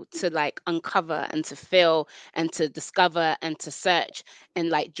tool to like uncover and to feel and to discover and to search. And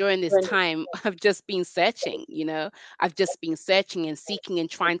like during this time, I've just been searching, I've just been searching and seeking and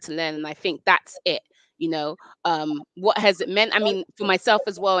trying to learn. And I think that's it. What has it meant? I mean, for myself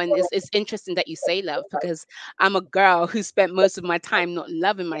as well. And it's interesting that you say love, because I'm a girl who spent most of my time not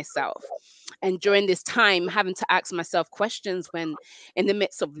loving myself. And during this time, having to ask myself questions when in the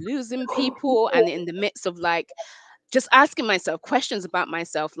midst of losing people, and in the midst of like just asking myself questions about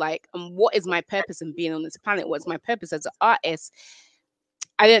myself, like, what is my purpose in being on this planet? What's my purpose as an artist?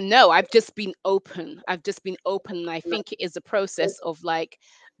 I don't know. I've just been open. And I think it is a process of like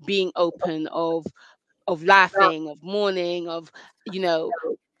being open, of laughing, of mourning, of,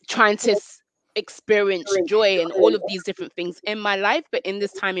 trying to experience joy and all of these different things in my life. But in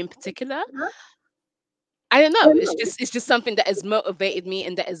this time in particular, I don't know. It's just something that has motivated me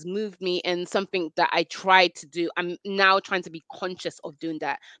and that has moved me, and something that I try to do. I'm now trying to be conscious of doing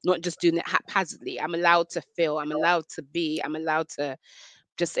that, not just doing it haphazardly. I'm allowed to feel. I'm allowed to be. I'm allowed to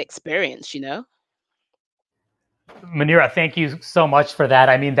just experience. You know. Muneera, thank you so much for that.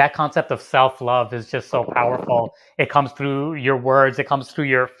 I mean, that concept of self-love is just so powerful. It comes through your words, it comes through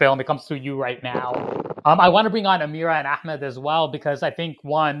your film, it comes through you right now. I want to bring on Amirah and Ahmed as well, because I think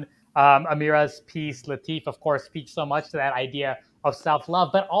Amirah's piece, Latif, of course, speaks so much to that idea of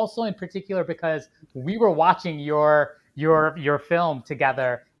self-love, but also in particular because we were watching your film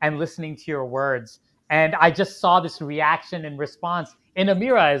together and listening to your words. And I just saw this reaction and response in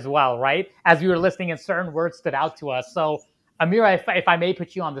Amirah as well, right? As we were listening and certain words stood out to us. So Amirah, if I may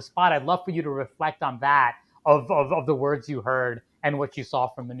put you on the spot, I'd love for you to reflect on that, of the words you heard and what you saw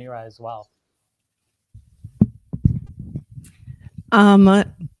from Muneera as well. Assalamu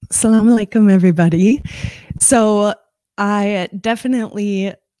alaikum, everybody. So I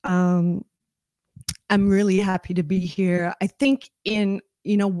definitely I'm really happy to be here. I think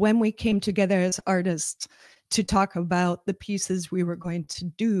when we came together as artists to talk about the pieces we were going to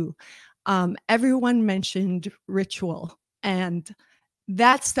do, everyone mentioned ritual, and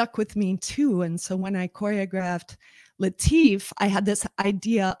that stuck with me too. And so when I choreographed Latif, I had this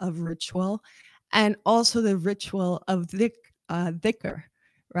idea of ritual, and also the ritual of dhikr,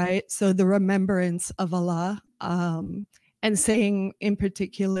 right? So the remembrance of Allah, and saying in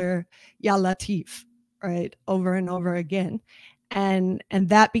particular, Ya Latif, right, over and over again. And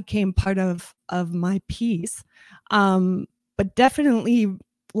that became part of my piece. But definitely,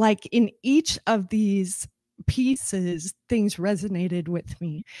 like in each of these pieces, things resonated with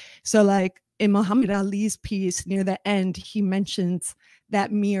me. So like in Muhammad Ali's piece, near the end, he mentions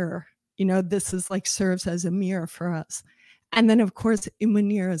that mirror, this is like serves as a mirror for us. And then of course in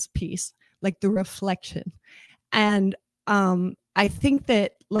Muneera's piece, like the reflection. And I think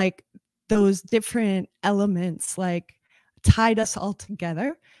that like those different elements like tied us all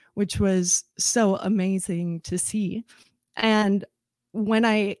together, which was so amazing to see. And when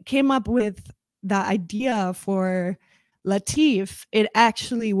I came up with the idea for Latif, it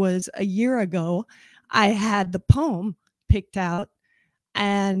actually was a year ago. I had the poem picked out,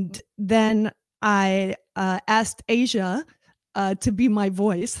 and then I asked Asia to be my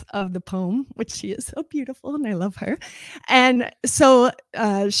voice of the poem, which she is so beautiful and I love her. And so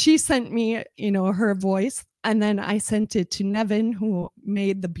she sent me, her voice. And then I sent it to Nevin, who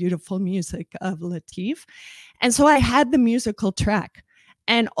made the beautiful music of Latif. And so I had the musical track.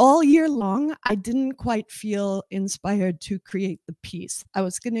 And all year long, I didn't quite feel inspired to create the piece. I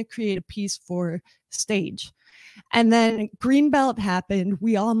was going to create a piece for stage. And then Greenbelt happened.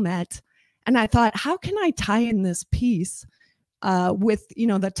 We all met. And I thought, how can I tie in this piece with,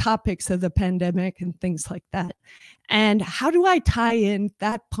 the topics of the pandemic and things like that? And how do I tie in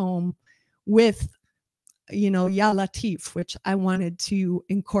that poem with Ya Latif, which I wanted to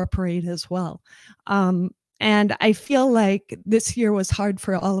incorporate as well. And I feel like this year was hard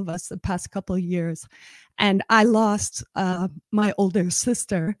for all of us, the past couple of years. And I lost my older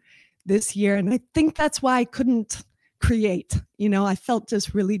sister this year. And I think that's why I couldn't create. I felt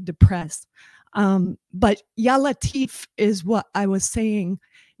just really depressed. But Ya Latif is what I was saying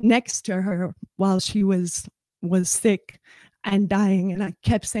next to her while she was sick and dying, and I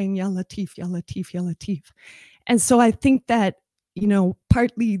kept saying Ya Latif, Ya Latif, Ya Latif. And so I think that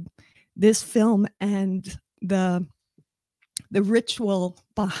partly this film and the ritual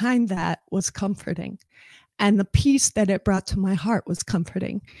behind that was comforting, and the peace that it brought to my heart was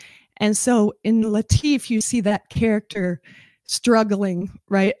comforting. And so in Latif, you see that character struggling,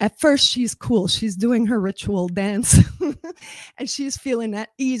 right? At first she's cool, she's doing her ritual dance and she's feeling at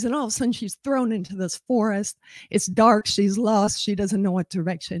ease, and all of a sudden she's thrown into this forest. It's dark, she's lost, she doesn't know what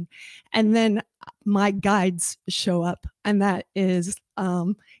direction. And then my guides show up, and that is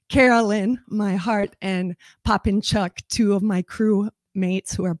Carolyn, my heart, and Poppin' Chuck, two of my crew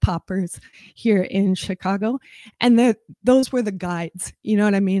mates who are poppers here in Chicago. And those were the guides, you know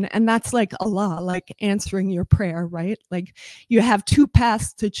what I mean? And that's like Allah, like answering your prayer, right? Like you have two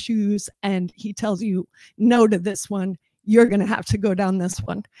paths to choose, and he tells you no to this one, you're going to have to go down this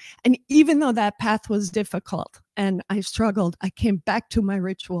one. And even though that path was difficult and I struggled, I came back to my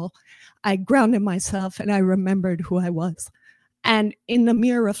ritual. I grounded myself and I remembered who I was. And in the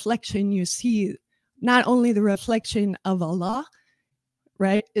mirror reflection, you see not only the reflection of Allah,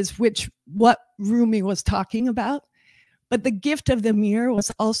 right, is what Rumi was talking about, but the gift of the mirror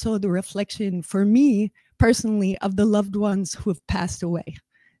was also the reflection for me personally of the loved ones who have passed away.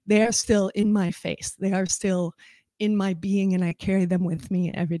 They are still in my face. They are still in my being, and I carry them with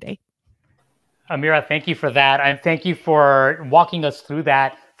me every day. Amirah, thank you for that. And thank you for walking us through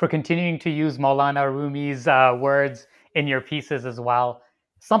that, for continuing to use Maulana Rumi's words in your pieces as well.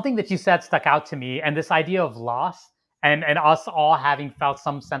 Something that you said stuck out to me, and this idea of loss and us all having felt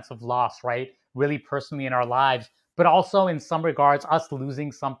some sense of loss, right? Really personally in our lives, but also in some regards, us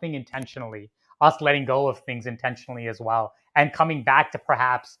losing something intentionally, us letting go of things intentionally as well, and coming back to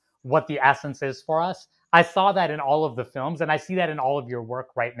perhaps what the essence is for us. I saw that in all of the films, and I see that in all of your work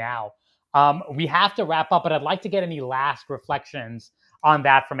right now. We have to wrap up, but I'd like to get any last reflections on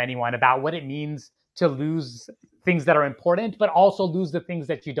that from anyone about what it means to lose things that are important, but also lose the things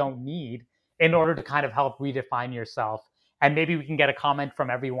that you don't need in order to kind of help redefine yourself. And maybe we can get a comment from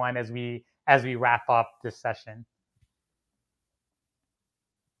everyone as we wrap up this session.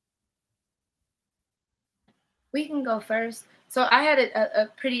 We can go first. So I had a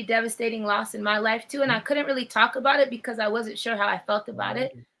pretty devastating loss in my life too, and I couldn't really talk about it because I wasn't sure how I felt about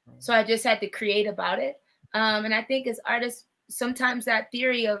it. So I just had to create about it. And I think as artists, sometimes that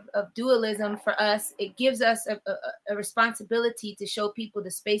theory of dualism for us, it gives us a responsibility to show people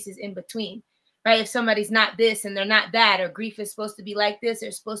the spaces in between, right? If somebody's not this and they're not that, or grief is supposed to be like this,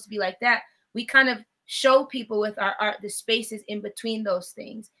 or supposed to be like that, we kind of show people with our art the spaces in between those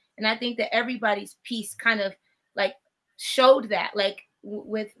things. And I think that everybody's piece kind of like showed that, like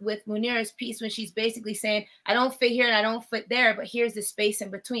with Muneera's piece, when she's basically saying, I don't fit here and I don't fit there, but here's the space in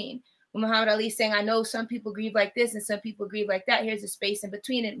between. When Muhammad Ali saying, I know some people grieve like this and some people grieve like that, here's the space in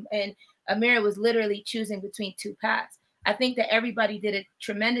between. And Amirah was literally choosing between two paths. I think that everybody did a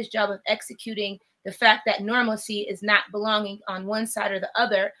tremendous job of executing the fact that normalcy is not belonging on one side or the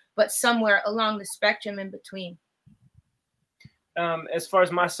other, but somewhere along the spectrum in between. As far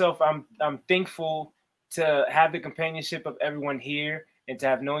as myself, I'm thankful to have the companionship of everyone here and to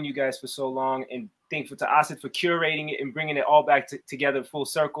have known you guys for so long, and thankful to Asad for curating it and bringing it all back together full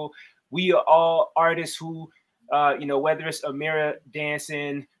circle. We are all artists who, you know, whether it's Amirah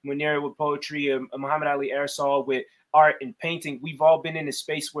dancing, Muneera with poetry, Muhammad Ali aerosol with art and painting, we've all been in a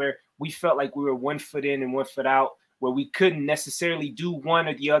space where we felt like we were 1 foot in and 1 foot out, where we couldn't necessarily do one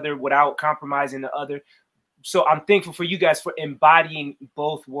or the other without compromising the other. So I'm thankful for you guys for embodying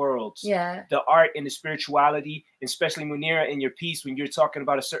both worlds, the art and the spirituality, especially Muneera in your piece, when you're talking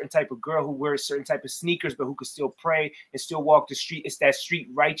about a certain type of girl who wears certain type of sneakers, but who could still pray and still walk the street. It's that street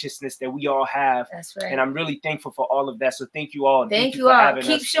righteousness that we all have. That's right. And I'm really thankful for all of that. So thank you all. Thank you all.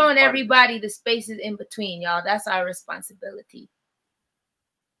 Keep showing everybody the spaces in between, y'all. That's our responsibility.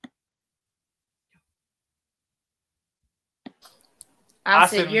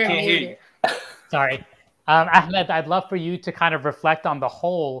 Asad, you're muted. Sorry. Ahmed, I'd love for you to kind of reflect on the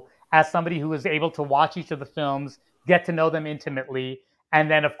whole as somebody who was able to watch each of the films, get to know them intimately,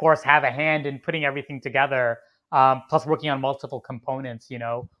 and then, of course, have a hand in putting everything together, plus working on multiple components. You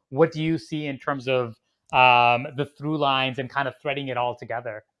know, what do you see in terms of the through lines and kind of threading it all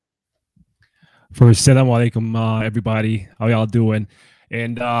together? First, assalamu alaikum, everybody. How y'all doing?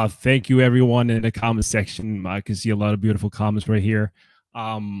 And thank you, everyone, in the comment section. I can see a lot of beautiful comments right here.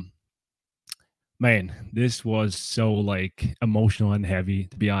 Man, this was so like emotional and heavy,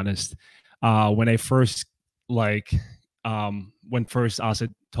 to be honest. When I first when first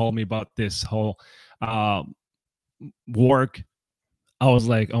Asad told me about this whole work, I was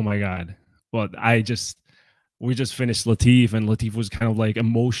like, oh my God. Well, we just finished Latif, and Latif was kind of like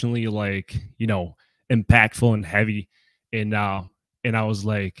emotionally like, you know, impactful and heavy. And I was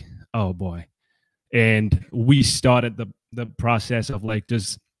like, oh boy. And we started the process of like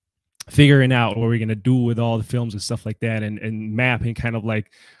just figuring out what we're gonna do with all the films and stuff like that, and mapping kind of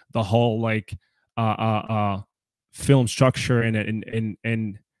like the whole like film structure,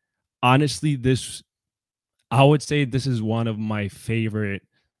 and honestly, this, I would say this is one of my favorite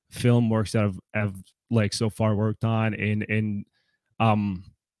film works that I've like so far worked on. And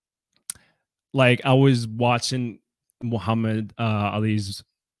like I was watching Muhammad Ali's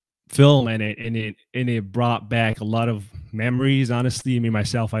film, and it brought back a lot of memories. Honestly, me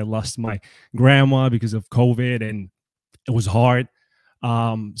myself, I lost my grandma because of COVID, and it was hard.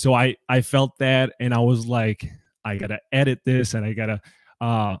 So I felt that, and I was like, I gotta edit this, and I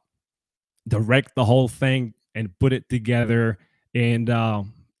gotta direct the whole thing and put it together. And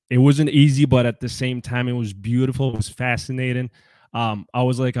it wasn't easy, but at the same time, it was beautiful. It was fascinating. I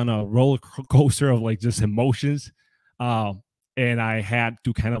was like on a roller coaster of like just emotions. And I had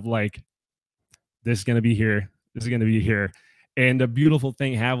to kind of like, this is gonna be here, this is gonna be here. And the beautiful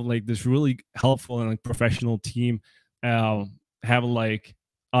thing, having like this really helpful and like professional team, have like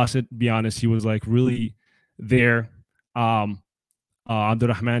Asad, be honest, he was like really there.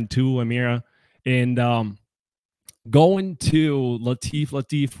 Abdul-Rehman too, Amirah, and going to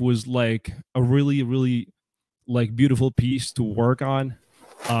Latif was like a really like beautiful piece to work on.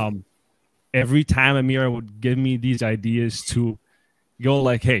 Every time Amirah would give me these ideas to go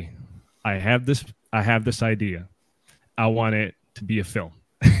like, hey, I have this idea. I want it to be a film.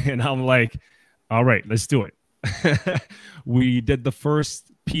 And I'm like, all right, let's do it. We did the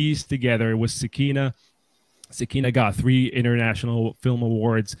first piece together. It was Sakina. Sakina got 3 international film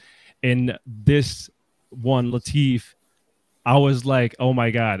awards. And this one, Latif, I was like, oh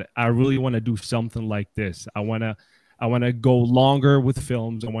my God, I really want to do something like this. I want to go longer with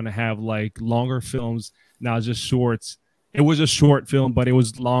films. I want to have like longer films, not just shorts. It was a short film, but it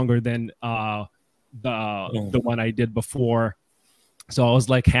was longer than the one I did before. So I was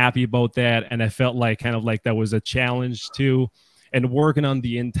like happy about that. And I felt like kind of like that was a challenge too. And working on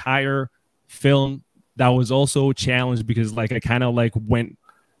the entire film, that was also a challenge because like I kind of like went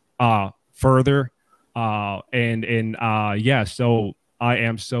further. Yeah, so I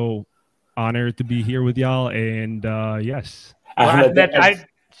am so honored to be here with y'all. And yes. I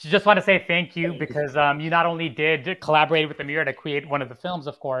just want to say thank you because you not only did collaborate with Amirah to create one of the films,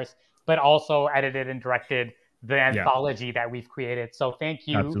 of course, but also edited and directed the anthology that we've created. So thank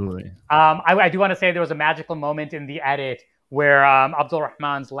you. Absolutely. I do want to say there was a magical moment in the edit where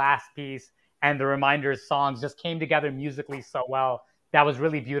Abdul-Rehman's last piece and the Reminders songs just came together musically so well. That was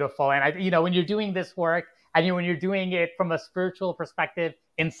really beautiful. And when you're doing this work and when you're doing it from a spiritual perspective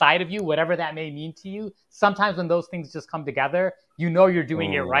inside of you, whatever that may mean to you, sometimes when those things just come together, you're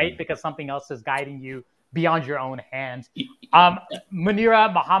doing it right because something else is guiding you beyond your own hands.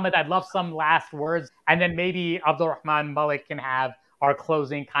 Muneera, Mohammed, I'd love some last words, and then maybe Abdul-Rehman Malik can have our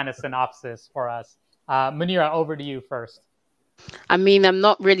closing kind of synopsis for us. Muneera, over to you first. I mean, I'm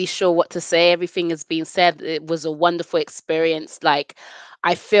not really sure what to say. Everything has been said. It was a wonderful experience. Like,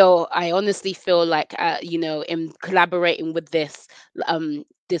 I honestly feel like, in collaborating with this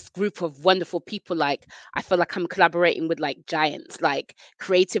group of wonderful people, like, I feel like I'm collaborating with like giants, like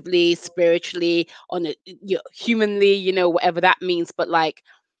creatively, spiritually, humanly, whatever that means. But like,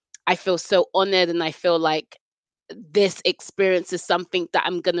 I feel so honored, and I feel like this experience is something that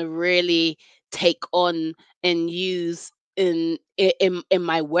I'm going to really take on and use in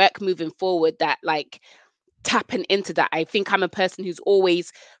my work moving forward, that like tapping into that. I think I'm a person who's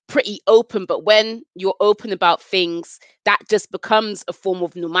always pretty open, but when you're open about things, that just becomes a form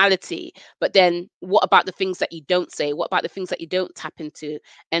of normality. But then what about the things that you don't say? What about the things that you don't tap into?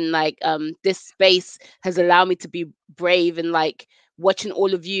 And like this space has allowed me to be brave, and like watching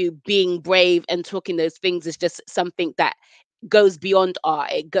all of you being brave and talking those things is just something that goes beyond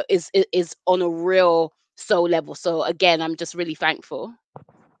art. It is on a real soul level. So again, I'm just really thankful.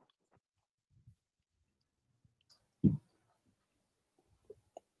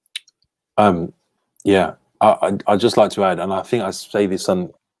 Yeah, I'd just like to add, and I think I say this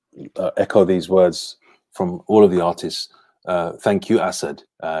and echo these words from all of the artists. Thank you, Asad.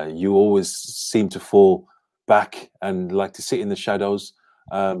 You always seem to fall back and like to sit in the shadows,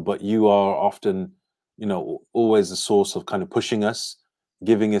 but you are often, always a source of kind of pushing us,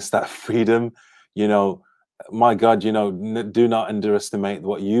 giving us that freedom. My God, do not underestimate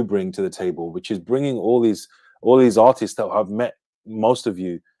what you bring to the table, which is bringing all these artists that have met most of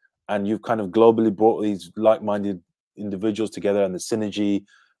you, and you've kind of globally brought these like-minded individuals together, and the synergy,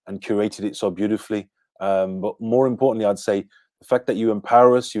 and curated it so beautifully. But more importantly, I'd say the fact that you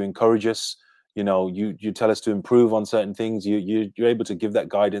empower us, you encourage us, you tell us to improve on certain things, you're able to give that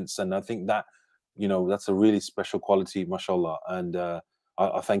guidance, and I think that that's a really special quality, mashallah. And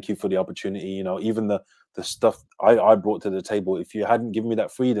I thank you for the opportunity. Even the stuff I brought to the table, if you hadn't given me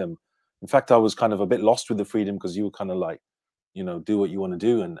that freedom, in fact, I was kind of a bit lost with the freedom, because you were kind of like, do what you want to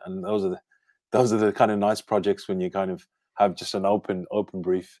do, and those are the kind of nice projects when you kind of have just an open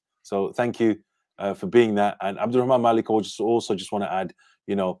brief. So thank you for being that. And Abdul-Rehman Malik, I also just want to add,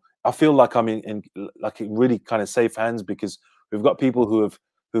 I feel like I'm in like really kind of safe hands, because we've got people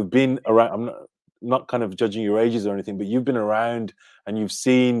who've been around. I'm not kind of judging your ages or anything, but you've been around and you've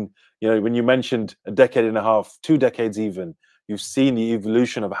seen, when you mentioned a decade and a half, 2 decades even, you've seen the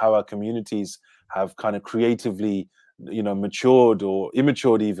evolution of how our communities have kind of creatively, matured or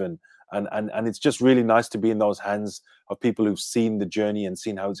immatured even. And it's just really nice to be in those hands of people who've seen the journey and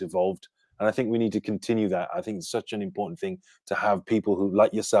seen how it's evolved. And I think we need to continue that. I think it's such an important thing to have people who,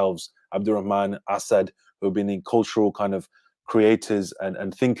 like yourselves, Abdul-Rehman, Asad, who have been in cultural kind of creators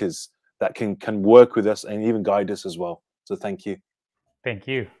and thinkers that can work with us and even guide us as well. So thank you. Thank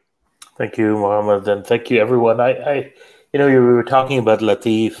you. Thank you, Mohammed, and thank you, everyone. You were talking about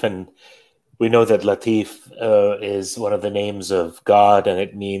Latif, and we know that Latif is one of the names of God, and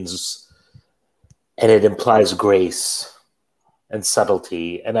it means and it implies grace and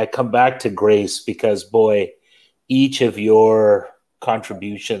subtlety. And I come back to grace because, boy, each of your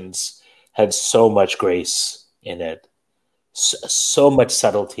contributions had so much grace in it, so much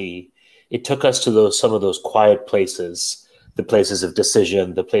subtlety. It took us to some of those quiet places, the places of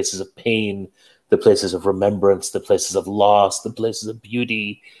decision, the places of pain, the places of remembrance, the places of loss, the places of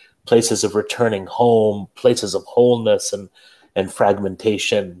beauty, places of returning home, places of wholeness and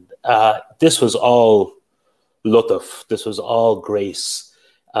fragmentation. This was all lutuf. This was all grace,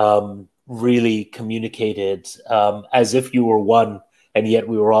 really communicated as if you were one, and yet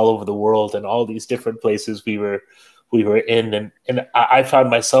we were all over the world and all these different places we were in. And I found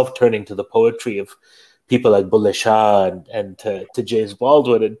myself turning to the poetry of people like Bulleh Shah and to James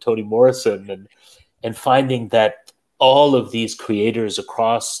Baldwin and Toni Morrison and finding that all of these creators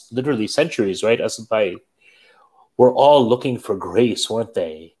across literally centuries, right, Asad Bhai, were all looking for grace, weren't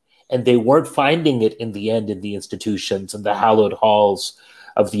they? And they weren't finding it in the end in the institutions and the hallowed halls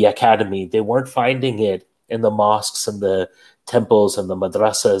of the academy. They weren't finding it in the mosques and the temples and the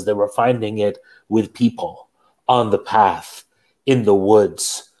madrasas. They were finding it with people on the path, in the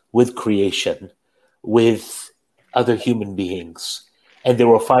woods, with creation, with other human beings. And they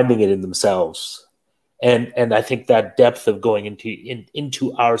were finding it in themselves. And I think that depth of going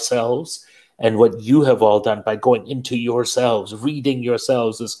into ourselves, and what you have all done by going into yourselves, reading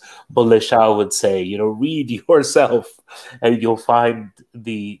yourselves, as Bulleh Shah would say, read yourself and you'll find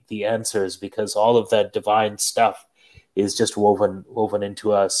the answers, because all of that divine stuff is just woven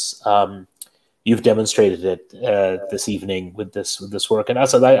into us. You've demonstrated it this evening with this work. And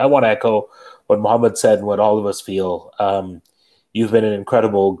Asad, I want to echo what Mohammed said and what all of us feel. You've been an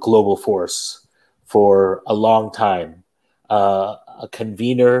incredible global force for a long time, a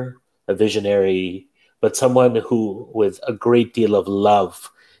convener, a visionary, but someone who, with a great deal of love,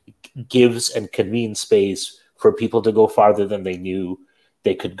 gives and convenes space for people to go farther than they knew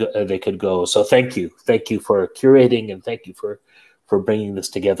they could go. So thank you for curating, and thank you for bringing this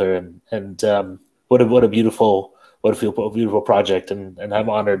together. And what a beautiful project. And I'm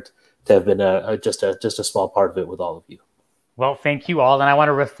honored to have been just a small part of it with all of you. Well, thank you all, and I want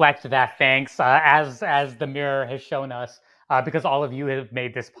to reflect that thanks as the mirror has shown us, because all of you have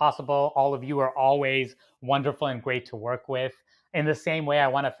made this possible. All of you are always wonderful and great to work with. In the same way, I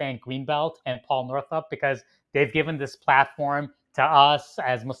want to thank Greenbelt and Paul Northup, because they've given this platform to us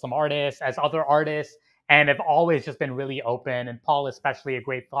as Muslim artists, as other artists, and have always just been really open. And Paul, especially, a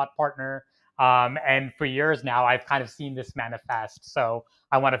great thought partner. And for years now, I've kind of seen this manifest. So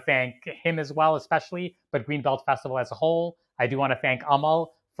I want to thank him as well, especially, but Greenbelt Festival as a whole. I do want to thank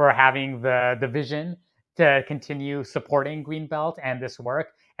Amal for having the vision to continue supporting Greenbelt and this work.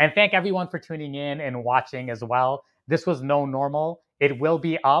 And thank everyone for tuning in and watching as well. This was no normal. It will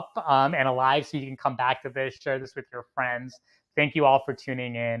be up and alive, so you can come back to this, share this with your friends. Thank you all for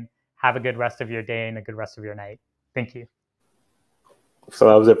tuning in. Have a good rest of your day and a good rest of your night. Thank you.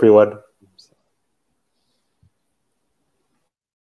 Salams, everyone.